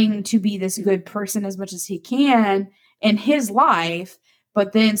trying to be this good person as much as he can in his life,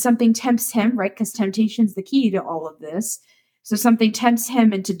 but then something tempts him, right? Because temptation's the key to all of this. So something tempts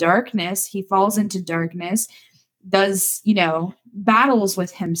him into darkness. He falls into darkness, does, battles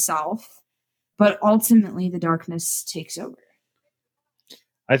with himself, but ultimately the darkness takes over.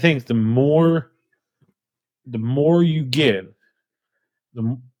 I think the more you give,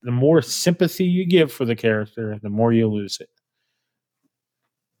 the more sympathy you give for the character, the more you lose it.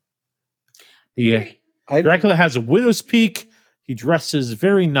 Yeah. Dracula has a widow's peak. He dresses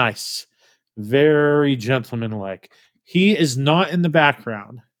very nice, very gentlemanlike. He is not in the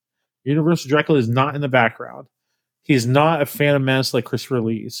background. Universal Dracula is not in the background. He is not a Phantom Menace like Christopher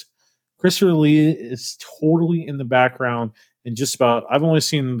Lee's. Christopher Lee is totally in the background in just about, I've only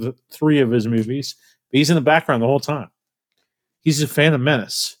seen 3 of his movies, but he's in the background the whole time. He's a Phantom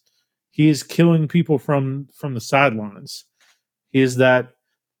Menace. He is killing people from the sidelines. He is that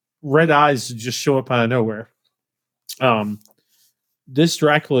red eyes just show up out of nowhere. This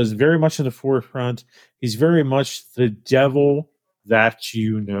Dracula is very much in the forefront. He's very much the devil that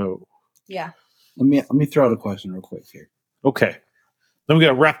you know. Yeah. Let me throw out a question real quick here. Okay. Then we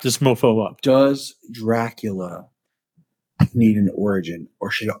got to wrap this mofo up. Does Dracula need an origin, or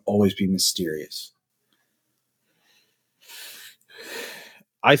should it always be mysterious?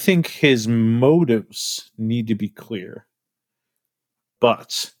 I think his motives need to be clear,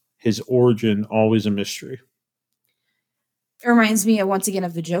 but his origin always a mystery. It reminds me once again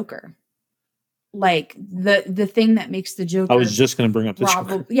of the Joker. Like the thing that makes the Joker. I was just going to bring up the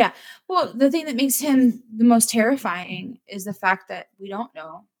Joker. Yeah. Well, the thing that makes him the most terrifying is the fact that we don't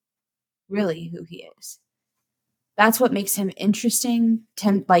know really who he is. That's what makes him interesting.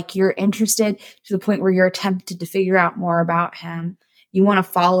 Like you're interested to the point where you're tempted to figure out more about him. You want to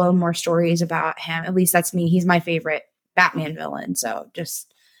follow more stories about him. At least that's me. He's my favorite Batman villain. So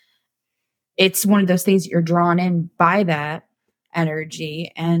just, it's one of those things that you're drawn in by that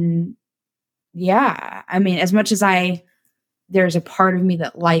energy. And yeah, I mean, as much as there's a part of me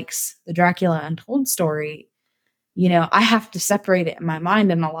that likes the Dracula Untold story, I have to separate it in my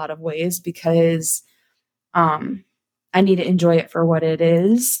mind in a lot of ways because I need to enjoy it for what it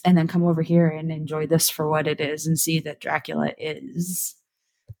is, and then come over here and enjoy this for what it is, and see that Dracula is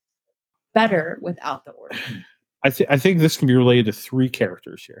better without the origin. I think this can be related to 3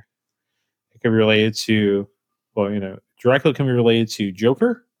 characters here. It can be related to, Dracula can be related to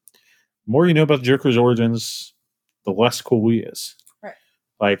Joker. The more you know about Joker's origins, the less cool he is. Right.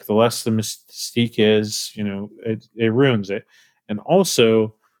 Like, the less the mystique is, it ruins it. And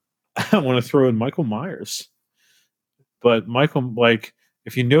also, I want to throw in Michael Myers. But Michael, like,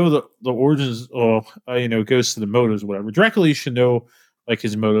 if you know the origins, goes to the motives or whatever. Dracula, you should know, like,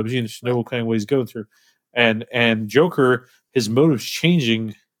 his motives. You should know what kind of what he's going through. And Joker, his motives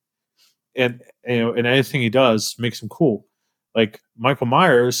changing, and anything he does makes him cool. Like Michael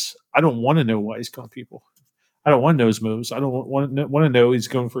Myers, I don't want to know why he's killing people. I don't want to know his moves. I don't want to know he's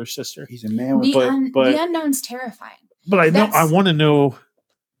going for his sister. He's a man with the unknown's terrifying. But I want to know,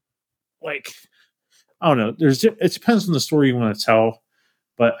 like, I don't know. It depends on the story you want to tell.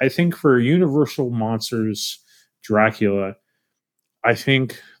 But I think for Universal Monsters, Dracula, I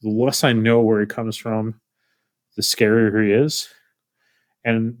think the less I know where he comes from, the scarier he is.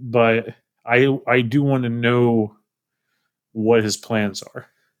 But I do want to know what his plans are,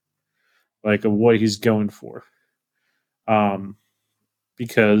 like of what he's going for,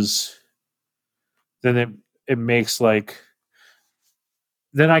 because then it makes, like,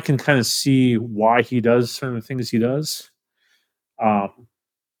 then I can kind of see why he does certain things he does.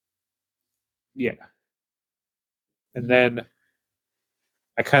 Yeah, and then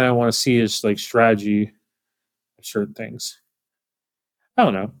I kind of want to see his, like, strategy of certain things. I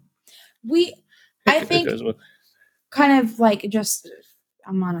don't know. I think kind of like, just,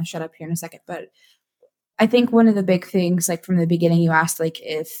 I'm gonna shut up here in a second, but I think one of the big things, like, from the beginning, you asked, like,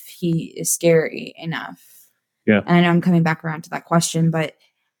 if he is scary enough. Yeah. And I know I'm coming back around to that question, but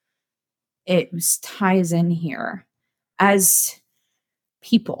it ties in here. As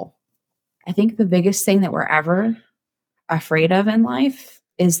people, I think the biggest thing that we're ever afraid of in life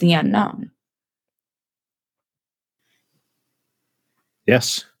is the unknown.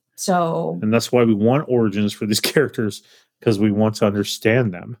 Yes. So, and that's why we want origins for these characters, because we want to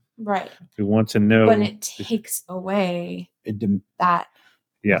understand them. Right. We want to know. But it takes away that.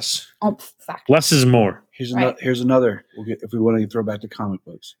 Yes. Factor. Less is more. Here's another. If we want to throw back to comic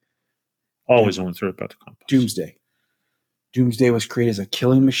books. Always want to throw it back to comic books. Doomsday. Doomsday was created as a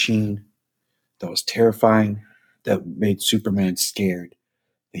killing machine that was terrifying, that made Superman scared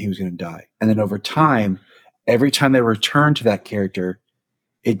that he was going to die. And then over time, every time they return to that character,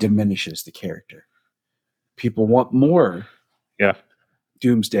 it diminishes the character. People want more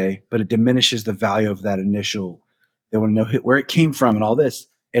Doomsday, but it diminishes the value of that initial. They want to know where it came from and all this,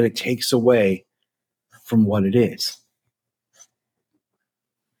 and it takes away from what it is.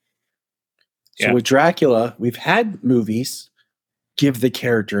 So with Dracula, we've had movies give the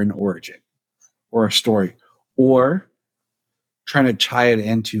character an origin or a story, or trying to tie it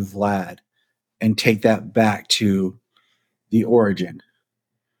into Vlad and take that back to the origin.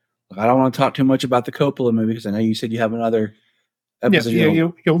 I don't want to talk too much about the Coppola movie because I know you said you have another episode.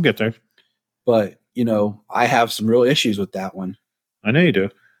 You'll get there. But, I have some real issues with that one. I know you do.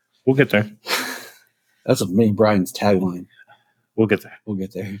 We'll get there. That's me and Bryan's tagline. We'll get there. We'll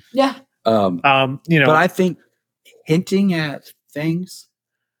get there. Yeah. But I think hinting at things,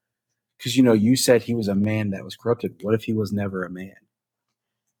 because, you said he was a man that was corrupted. What if he was never a man?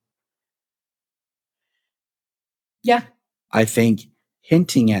 Yeah. I think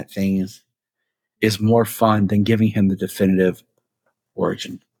hinting at things is more fun than giving him the definitive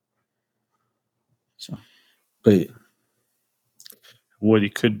origin. So, but what he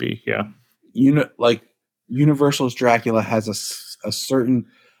could be, yeah. Like Universal's Dracula has a certain.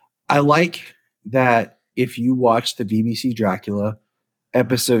 I like that if you watch the BBC Dracula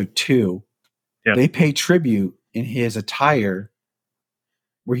episode 2, they pay tribute in his attire,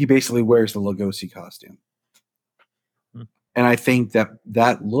 where he basically wears the Lugosi costume. And I think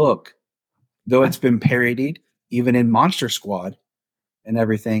that look, though it's been parodied, even in Monster Squad and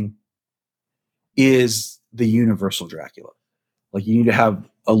everything, is the Universal Dracula. Like, you need to have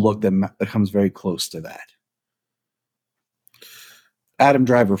a look that comes very close to that. Adam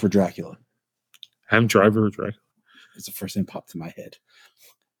Driver for Dracula. Adam Driver for Dracula. It's the first thing that popped in my head.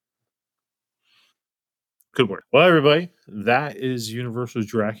 Good work. Well, everybody, that is Universal's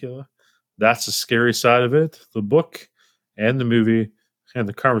Dracula. That's the scary side of it. The book and the movie and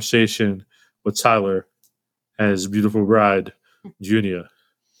the conversation with Tyler and his beautiful bride, Junia.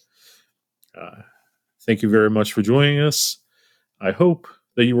 Thank you very much for joining us. I hope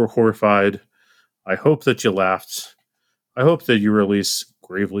that you were horrified. I hope that you laughed. I hope that you were at least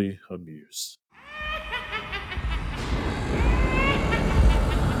gravely amused.